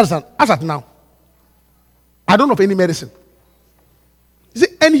 You understand? As at now, I don't know of any medicine. You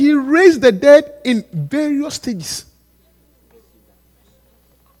see, and he raised the dead in various stages.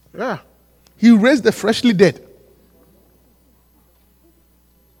 Yeah. He raised the freshly dead.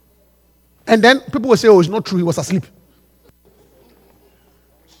 And then people will say, oh, it's not true, he was asleep.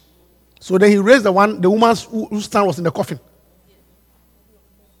 So then he raised the woman whose son was in the coffin.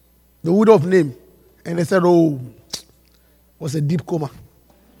 The widow of name. And they said, oh, it was a deep coma.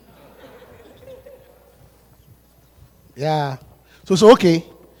 Yeah. So okay.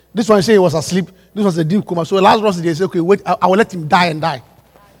 This one say he was asleep. This was a deep coma. So Lazarus, they say, okay, wait, I will let him die and die.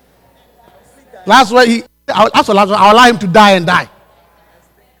 Lazarus, I'll allow him to die and die.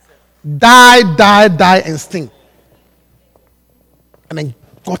 Die and sting. And then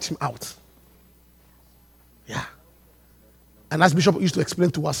got him out. Yeah. And as Bishop used to explain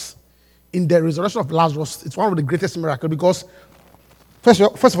to us, in the resurrection of Lazarus, it's one of the greatest miracles because first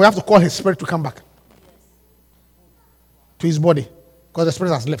of all, you have to call his spirit to come back to his body because the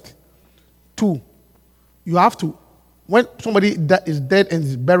spirit has left. 2, you have to, when somebody that is dead and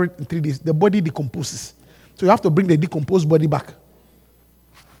is buried in 3 days, the body decomposes. So you have to bring the decomposed body back.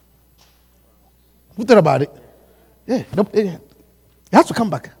 Who thought about it? Yeah, it has to come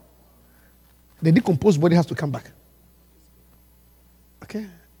back. The decomposed body has to come back. Okay?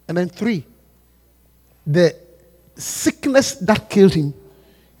 And then 3, the sickness that killed him,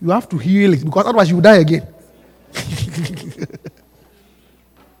 you have to heal it because otherwise you will die again.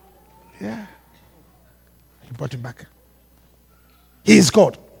 Yeah. He brought him back. He is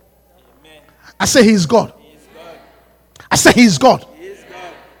God. Amen. I say he is God. He is God. I say he is God. He is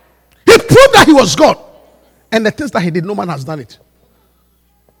God. He proved that he was God. And the things that he did, no man has done it.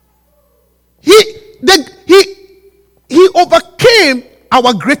 He overcame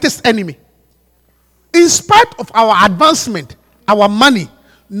our greatest enemy. In spite of our advancement, our money,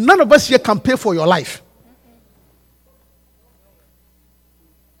 none of us here can pay for your life.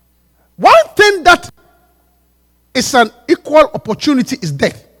 One thing that is an equal opportunity is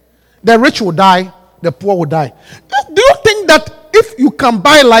death. The rich will die, the poor will die. Do you think that if you can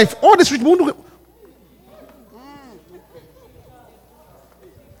buy life, all these rich people will...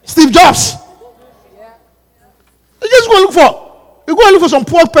 Steve Jobs. You just go and look for some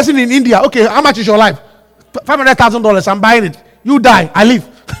poor person in India. Okay, how much is your life? $500,000. I'm buying it. You die, I live.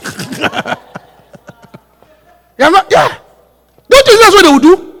 Yeah. Don't you think that's what they will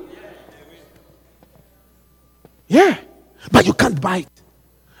do? Yeah. But you can't buy it.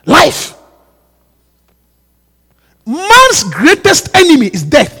 Life. Man's greatest enemy is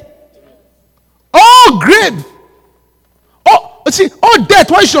death. Oh, grave. Oh,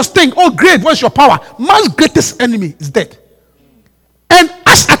 death, what is your sting? Oh, grave, what is your power? Man's greatest enemy is death. And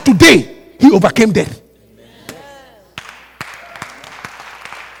as at today, he overcame death.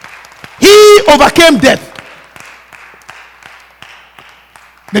 He overcame death.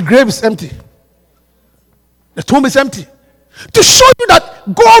 The grave is empty. The tomb is empty. To show you that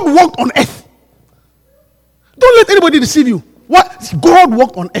God walked on earth. Don't let anybody deceive you. What? God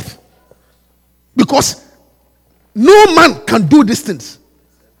walked on earth. Because no man can do these things.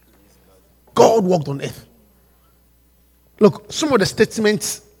 God walked on earth. Look, some of the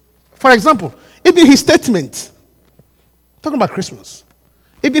statements, for example, even his statements, talking about Christmas,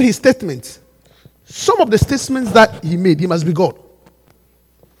 even his statements, some of the statements that he made, he must be God.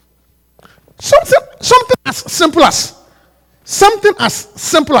 Something as simple as Something as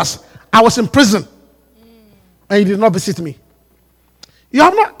simple as I was in prison and you did not visit me. You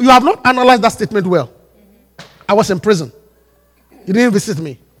have not analyzed that statement well. I was in prison. You didn't visit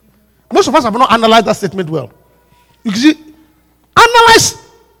me. Most of us have not analyzed that statement well. You see, analyze.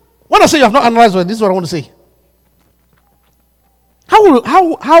 When I say you have not analyzed well, this is what I want to say.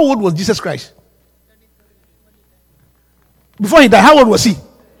 How old was Jesus Christ? Before he died, how old was he?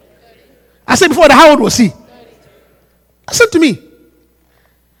 I said before that, how old was he? Listen to me.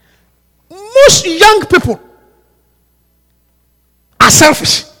 Most young people are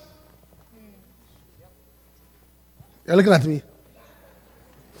selfish. You're looking at me.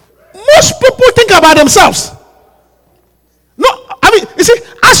 Most people think about themselves. No, I mean, you see,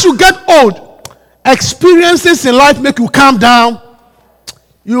 as you get old, experiences in life make you calm down.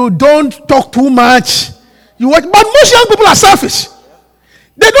 You don't talk too much. But most young people are selfish.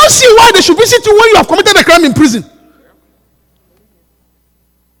 They don't see why they should visit you when you have committed a crime in prison.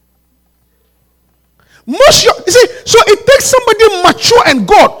 You see, so it takes somebody mature and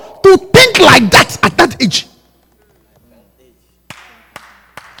God to think like that at that age.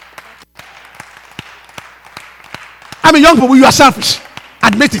 I mean, young people, you are selfish.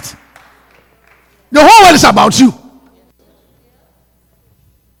 Admit it. The whole world is about you.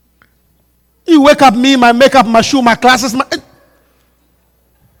 You wake up, me, my makeup, my shoe, my classes.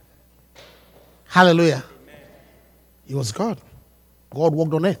 Hallelujah. He was God. God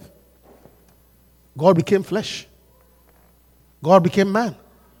walked on earth. God became flesh. God became man.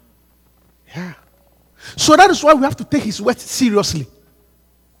 Yeah. So that is why we have to take his words seriously.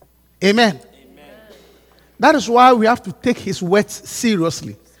 Amen. That is why we have to take his words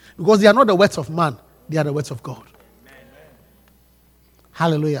seriously. Because they are not the words of man. They are the words of God.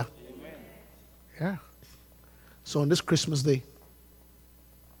 Hallelujah. Yeah. So on this Christmas day,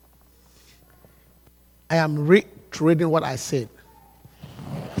 I am reiterating what I said.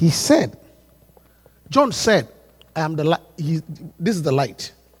 He said, John said, I am the light. This is the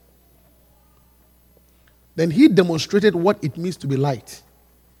light. Then he demonstrated what it means to be light.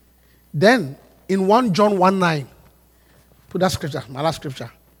 Then in 1 John 1:9, put that scripture, my last scripture.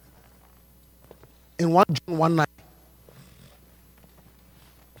 In 1 John 1:9,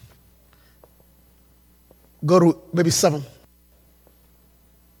 go to maybe 7.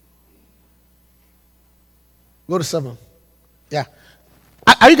 Go to 7. Yeah.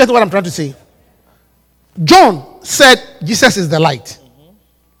 Are you getting what I'm trying to say? John said Jesus is the light.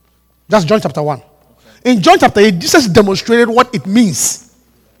 That's John chapter 1. In John chapter 8, Jesus demonstrated what it means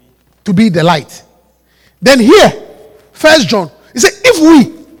to be the light. Then here, 1 John, he said,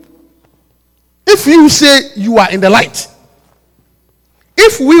 if you say you are in the light,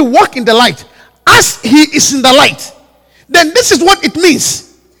 if we walk in the light as he is in the light, then this is what it means.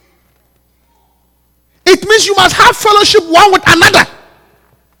 It means you must have fellowship one with another.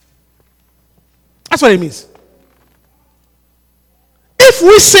 That's what it means. If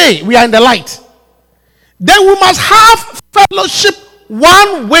we say we are in the light, then we must have fellowship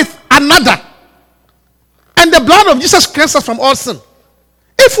one with another. And the blood of Jesus cleanses us from all sin.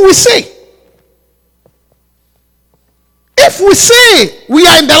 If we say we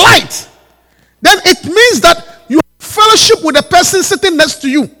are in the light, then it means that you have fellowship with the person sitting next to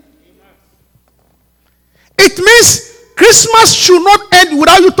you. It means Christmas should not end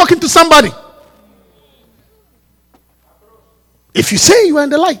without you talking to somebody. If you say you are in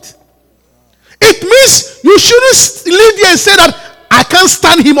the light, it means you shouldn't leave there and say that I can't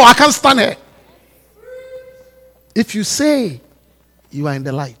stand him or I can't stand her. If you say you are in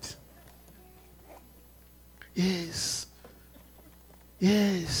the light, yes,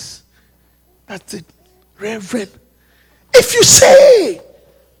 that's it, Reverend. If you say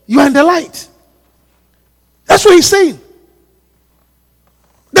you are in the light, that's what he's saying.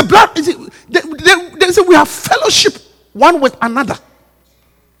 The blood, they say we have fellowship one with another.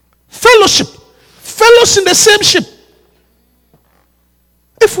 Fellowship. Fellows in the same ship.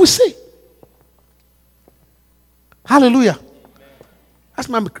 If we say. Hallelujah. That's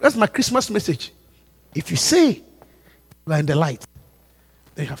my Christmas message. If you say we are in the light,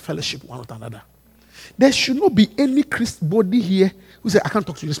 then you have fellowship one with another. There should not be any body here who say, I can't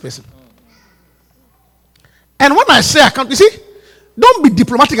talk to this person. And when I say I can't, you see, don't be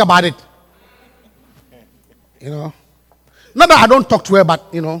diplomatic about it. You know. Not that I don't talk to her, but,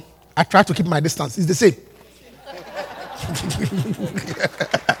 you know, I try to keep my distance. It's the same.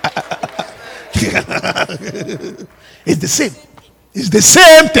 It's the same. It's the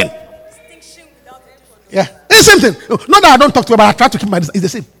same thing. Yeah, it's the same thing. Not that I don't talk to her, but I try to keep my distance.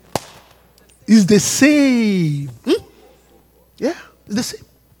 It's the same. It's the same. Yeah, it's the same.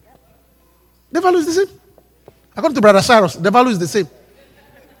 The value is the same. According to Brother Cyrus, the value is the same.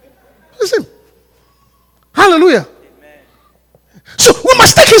 The same. Hallelujah. So we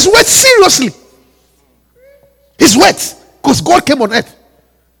must take his word seriously. His words. Because God came on earth.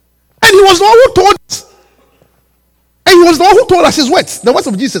 And he was the one who told us. And he was the one who told us his words. The words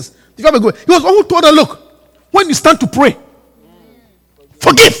of Jesus. He was the one who told us, look, when you stand to pray,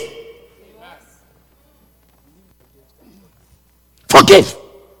 forgive. Forgive.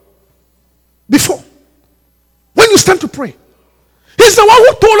 Before. When you stand to pray. He's the one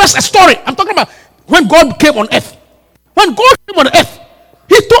who told us a story. I'm talking about when God came on earth. When God came on earth,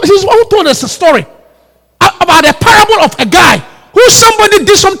 he's the one who told us a story about a parable of a guy who somebody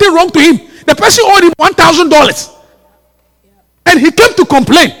did something wrong to him. The person owed him $1,000. And he came to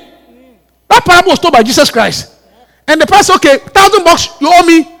complain. That parable was told by Jesus Christ. And the person, okay, $1,000 you owe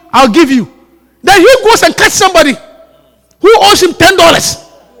me, I'll give you. Then he goes and catch somebody who owes him $10.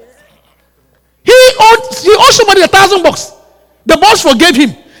 He owed somebody $1,000. The boss forgave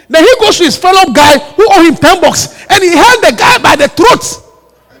him. Then he goes to his fellow guy who owed him $10, and he held the guy by the throat.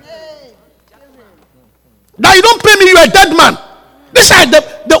 Now you don't pay me, you're a dead man. These are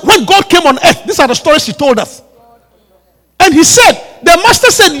when God came on earth, these are the stories he told us. And he said, the master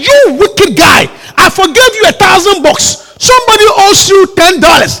said, you wicked guy, I forgave you $1,000. Somebody owes you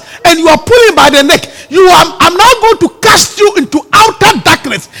 $10, and you are pulling by the neck. I'm now going to cast you into outer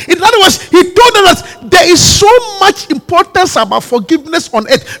darkness. In other words, he told us there is so much importance about forgiveness on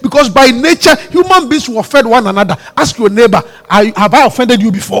earth, because by nature, human beings will offend one another. Ask your neighbor, have I offended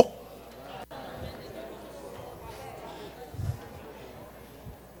you before?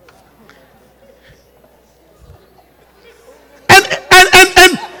 And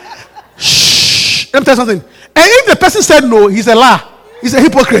shh, let me tell you something. And if the person said no, he's a liar. He's a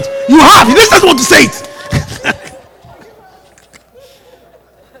hypocrite. You have. He just doesn't want to say it.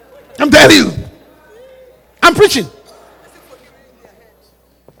 I'm telling you. I'm preaching.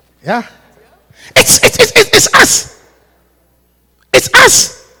 Yeah. It's us. It's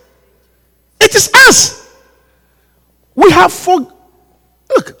us. It is us.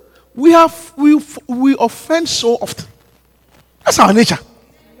 We offend so often. That's our nature.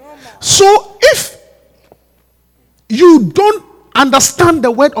 So if you don't understand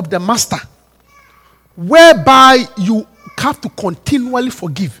the word of the master, whereby you have to continually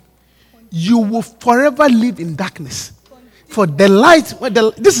forgive, you will forever live in darkness. For the light,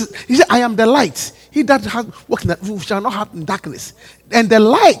 he said, I am the light. He that has walked in that shall not have in darkness. And the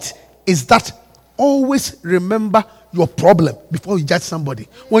light is that always remember your problem before you judge somebody.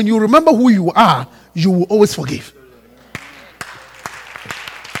 When you remember who you are, you will always forgive.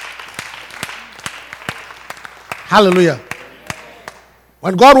 Hallelujah.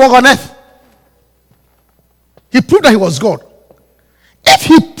 When God walked on earth, he proved that he was God. If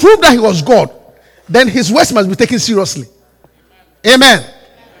he proved that he was God, then his words must be taken seriously. Amen.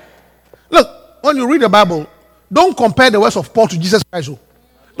 Look, when you read the Bible, don't compare the words of Paul to Jesus Christ.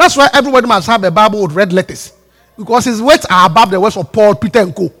 That's why everybody must have a Bible with red letters. Because his words are above the words of Paul, Peter,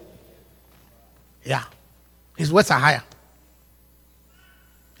 and co. Yeah. His words are higher.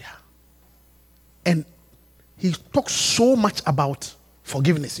 Yeah. And he talks so much about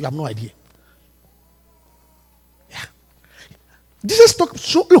forgiveness. You have no idea. Yeah. Jesus talked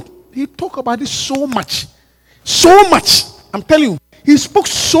he talked about this so much. So much. I'm telling you. He spoke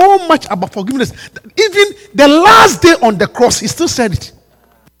so much about forgiveness. Even the last day on the cross, he still said it.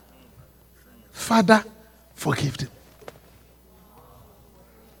 Father, forgive them.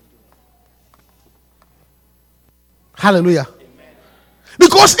 Hallelujah.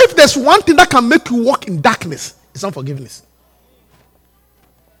 Because if there's one thing that can make you walk in darkness, it's unforgiveness.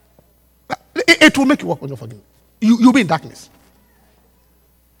 It will make you walk with unforgiveness. You'll be in darkness.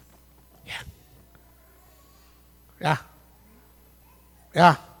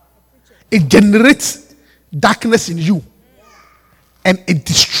 Yeah. It generates darkness in you. And it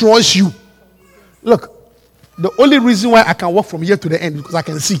destroys you. Look, the only reason why I can walk from here to the end is because I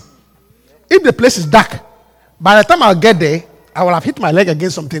can see. If the place is dark, by the time I'll get there, I will have hit my leg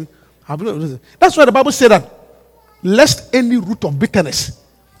against something. That's why the Bible said that lest any root of bitterness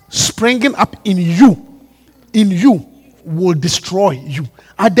springing up in you will destroy you.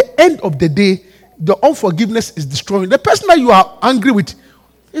 At the end of the day, the unforgiveness is destroying. The person that you are angry with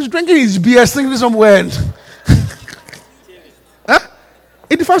is drinking his beer, singing somewhere. Huh?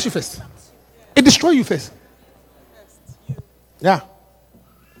 It defiles you first. It destroys you first. Yeah.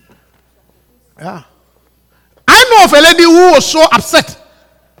 I know of a lady who was so upset.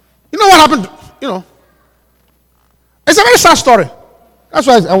 You know what happened? It's a very sad story. That's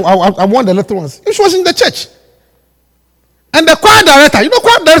why I want the little ones. She was in the church. And the choir director,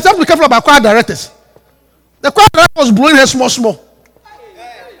 choir directors have to be careful about choir directors. The choir director was blowing her small.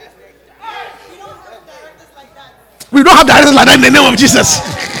 We don't have directors like that in the name of Jesus.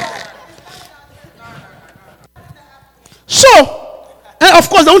 So, and of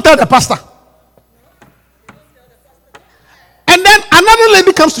course, they won't tell the pastor. And then another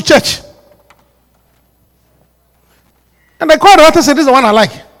lady comes to church. And the choir director said, "This is the one I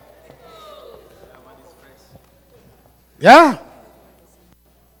like." Yeah.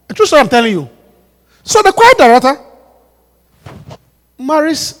 The truth is what I'm telling you. So the choir director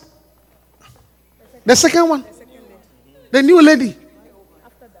marries the second one. The new lady.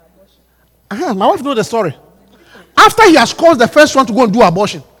 My wife knows the story. After he has caused the first one to go and do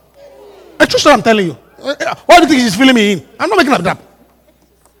abortion. The truth is what I'm telling you. What do you think he's filling me in? I'm not making it up.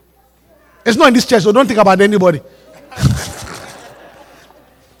 It's not in this church, so don't think about anybody.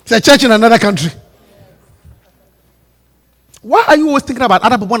 It's a church in another country. Why are you always thinking about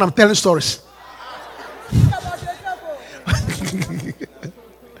other people when I'm telling stories?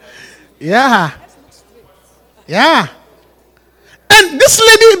 Yeah. And this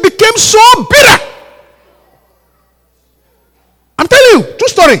lady became so bitter. I'm telling you, true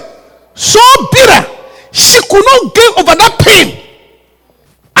story. So bitter. She could not get over that pain.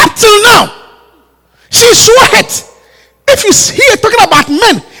 Until now. She's so hurt. If you hear talking about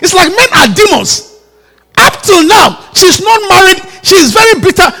men, it's like men are demons. Up till now, she's not married. She's very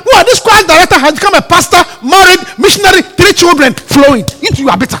bitter. Well, this choir director has become a pastor, married, missionary, 3 children, flowing. You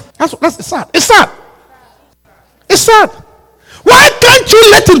are bitter. That's sad. It's sad. It's sad. Why can't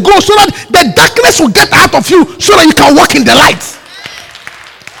you let it go so that the darkness will get out of you so that you can walk in the light?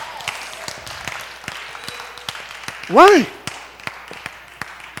 Why?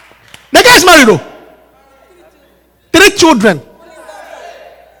 The guy is married though. 3 children.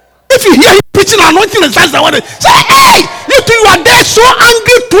 If you hear him preaching anointing and signs, I want to say, "Hey, you are there so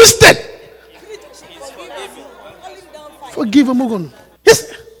angry, twisted." Forgive him, Mugun.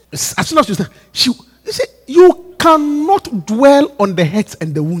 Yes. As soon as you say, you say, you cannot dwell on the hurts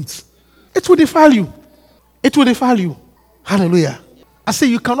and the wounds. It will defile you. It will defile you. Hallelujah. I say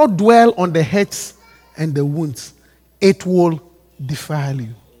you cannot dwell on the hurts and the wounds. It will defile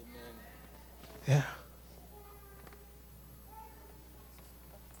you. Yeah.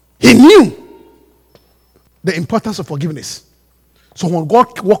 He knew the importance of forgiveness. So when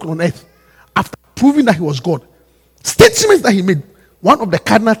God walked on earth, after proving that he was God, statements that he made, one of the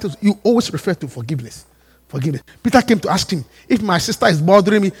cardinal things you always refer to forgiveness. Forgiveness. Peter came to ask him, "If my sister is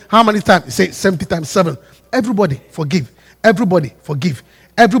bothering me, how many times?" He said 70 times 7. Everybody forgive. Everybody forgive.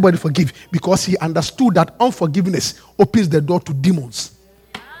 Everybody forgive. Because he understood that unforgiveness opens the door to demons.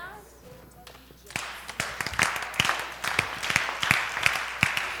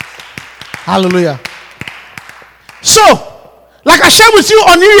 Hallelujah. So, like I shared with you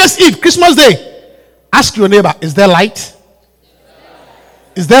on New Year's Eve, Christmas Day, ask your neighbor, is there light?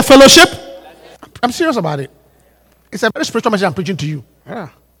 Is there fellowship? I'm serious about it. It's a very spiritual message I'm preaching to you. Yeah.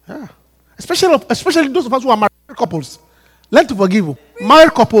 Especially those of us who are married couples. Learn to forgive.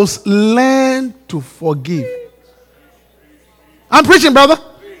 Married couples, learn to forgive. I'm preaching, brother.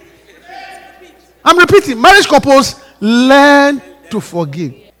 I'm repeating. Marriage couples, learn to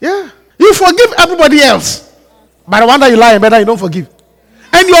forgive. Yeah. You forgive everybody else. But the one that you lie better, you don't forgive.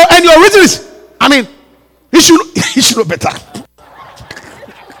 And your reason is, he should know better.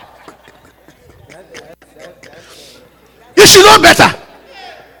 You should know better.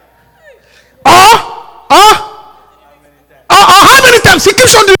 How many times he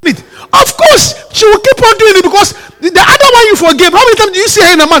keeps on doing it? Of course, she will keep on doing it because the other one you forgive, how many times do you see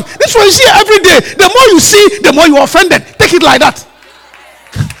her in a month? This one you see her every day. The more you see, the more you're offended. Take it like that.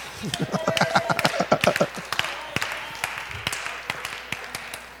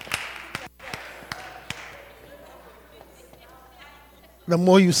 The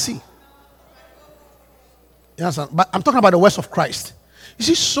more you see. You understand? But I'm talking about the words of Christ. You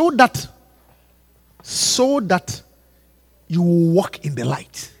see, so that you will walk in the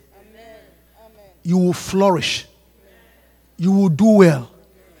light. Amen. You will flourish. You will do well.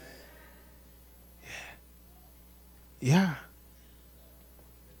 Yeah.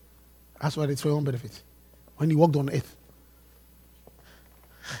 That's what it's for your own benefit. When you walked on earth.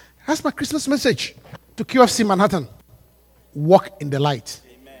 That's my Christmas message to QFC Manhattan. Walk in the light.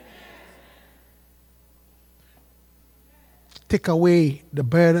 Amen. Take away the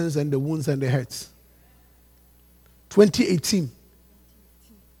burdens and the wounds and the hurts. 2018.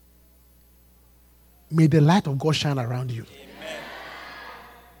 May the light of God shine around you. Amen.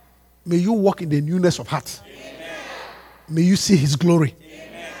 May you walk in the newness of heart. Amen. May you see his glory.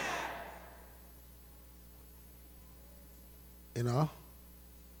 Amen. You know,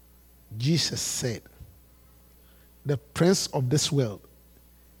 Jesus said, the prince of this world,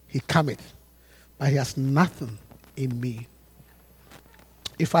 he cometh, but he has nothing in me.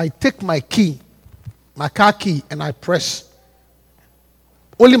 If I take my key, my car key, and I press,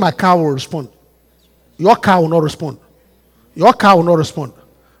 only my car will respond. Your car will not respond. Your car will not respond.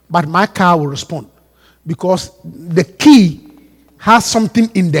 But my car will respond. Because the key has something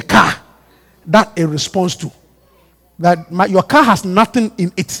in the car that it responds to. Your car has nothing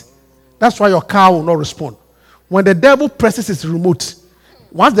in it. That's why your car will not respond. When the devil presses his remote,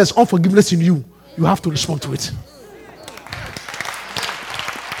 once there's unforgiveness in you, you have to respond to it.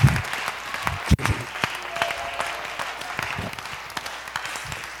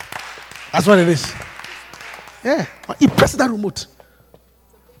 That's what it is. Yeah. He presses that remote.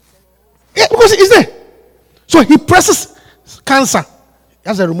 Yeah, because it's there. So he presses cancer. He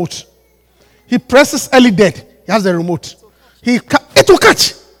has a remote. He presses early death. He has the remote. It will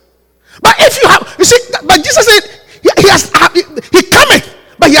catch. But if you have, you see, but Jesus said, he cometh,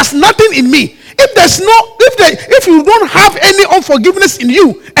 but he has nothing in me. If you don't have any unforgiveness in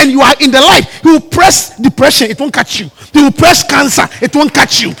you and you are in the light, he will press depression, it won't catch you. He will press cancer, it won't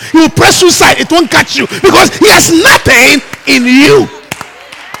catch you. He will press suicide, it won't catch you, because he has nothing in you.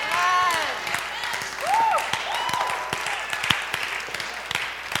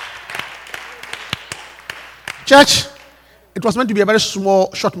 Church, it was meant to be a very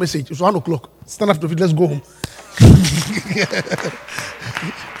small, short message. It was 1 o'clock. Stand up to it, let's go home.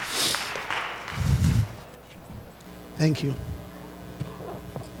 Thank you.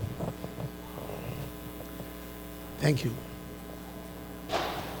 Thank you.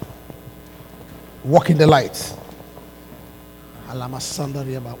 Walk in the light.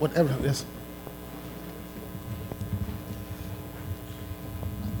 Whatever it is.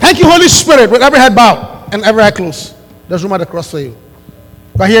 Thank you, Holy Spirit. With every head bowed and every eye closed, there's room at the cross for you.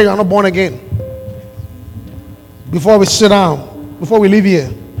 But here you are not born again. Before we sit down, before we leave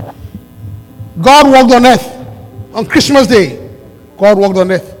here, God walked on earth. On Christmas Day, God walked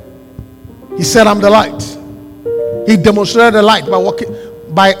on earth. He said, I'm the light. He demonstrated the light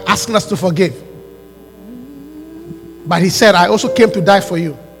by asking us to forgive. But he said, I also came to die for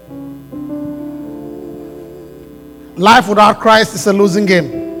you. Life without Christ is a losing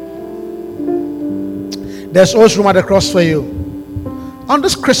game. There's always room at the cross for you. On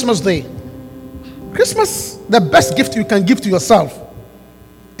this Christmas Day, Christmas, the best gift you can give to yourself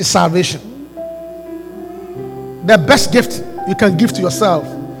is salvation. The best gift you can give to yourself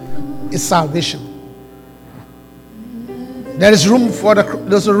is salvation. There's a room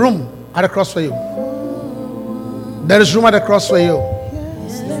at the cross for you. There is room at the cross for you.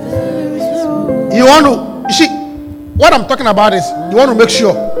 You see, what I'm talking about is you want to make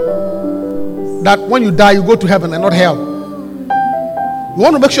sure that when you die, you go to heaven and not hell. You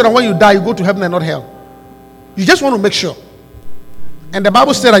want to make sure that when you die, you go to heaven and not hell. You just want to make sure. And the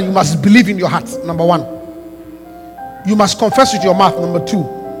Bible said that you must believe in your heart, number 1. You must confess with your mouth, number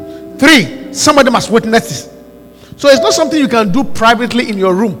 2. 3, somebody must witness it. So it's not something you can do privately in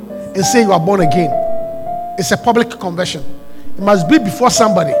your room and say you are born again. It's a public conversion. It must be before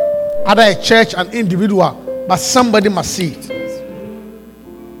somebody, either a church, an individual, but somebody must see it.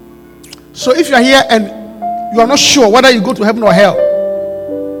 So if you are here and you are not sure whether you go to heaven or hell,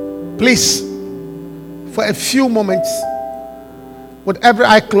 please, for a few moments, with every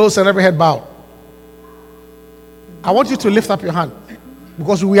eye closed and every head bowed, I want you to lift up your hand,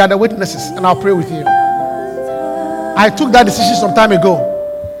 because we are the witnesses, and I'll pray with you. I took that decision some time ago.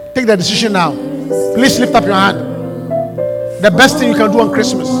 Take the decision now. Please lift up your hand. The best thing you can do on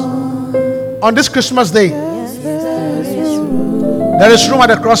Christmas, on this Christmas Day, there is room at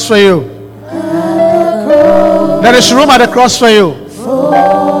the cross for you. There is room at the cross for you.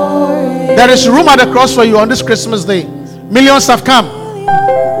 There is room at the cross for you on this Christmas Day. Millions have come.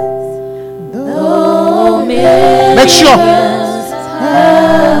 Make sure.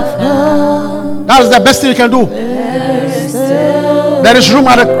 That's the best thing you can do. There is room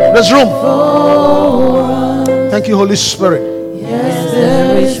at there's room. Thank you, Holy Spirit. Yes,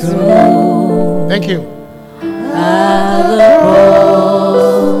 there is room. Thank you.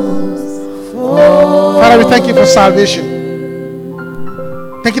 Father, we thank you for salvation.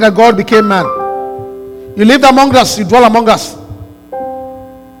 Thank you that God became man. You lived among us, you dwell among us.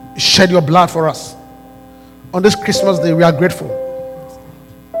 You shed your blood for us. On this Christmas Day, we are grateful.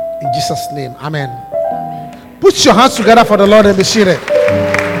 In Jesus' name, amen. Put your hands together for the Lord and be seated.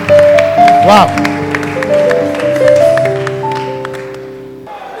 Wow.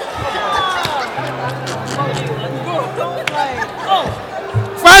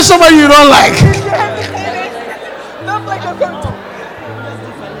 Find somebody you don't like.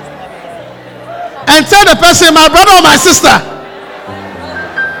 And tell the person, my brother or my sister,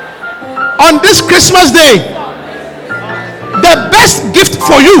 on this Christmas day, the best gift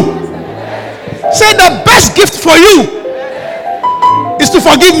for you, say the best gift for you is to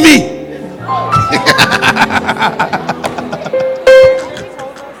forgive me.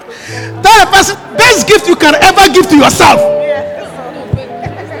 Tell the person, best gift you can ever give to yourself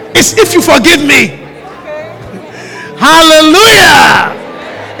is if you forgive me. Hallelujah.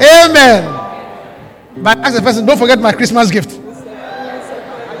 Amen. But ask the person, don't forget my Christmas gift.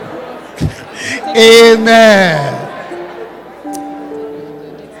 Amen.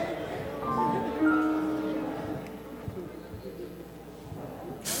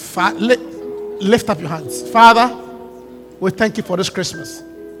 Lift up your hands. Father, we thank you for this Christmas.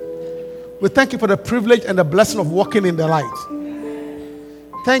 We thank you for the privilege and the blessing of walking in the light.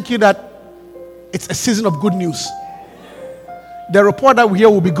 Thank you that it's a season of good news. The report that we hear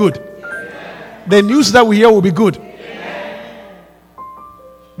will be good. The news that we hear will be good.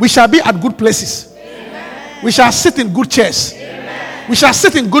 We shall be at good places. We shall sit in good chairs. We shall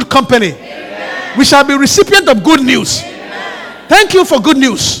sit in good company. We shall be recipient of good news. Thank you for good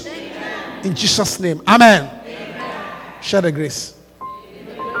news. In Jesus' name. Amen. Share the grace.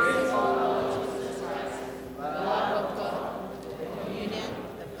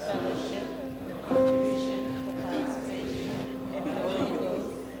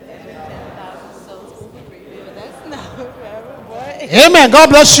 Amen. God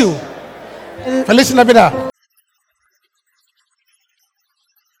bless you. Feliz Navidad.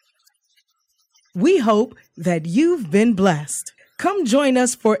 We hope that you've been blessed. Come join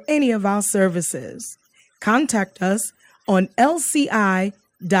us for any of our services. Contact us on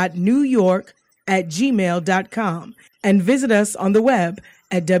lci.newyork@gmail.com and visit us on the web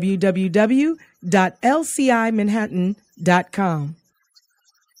at www.lcimanhattan.com.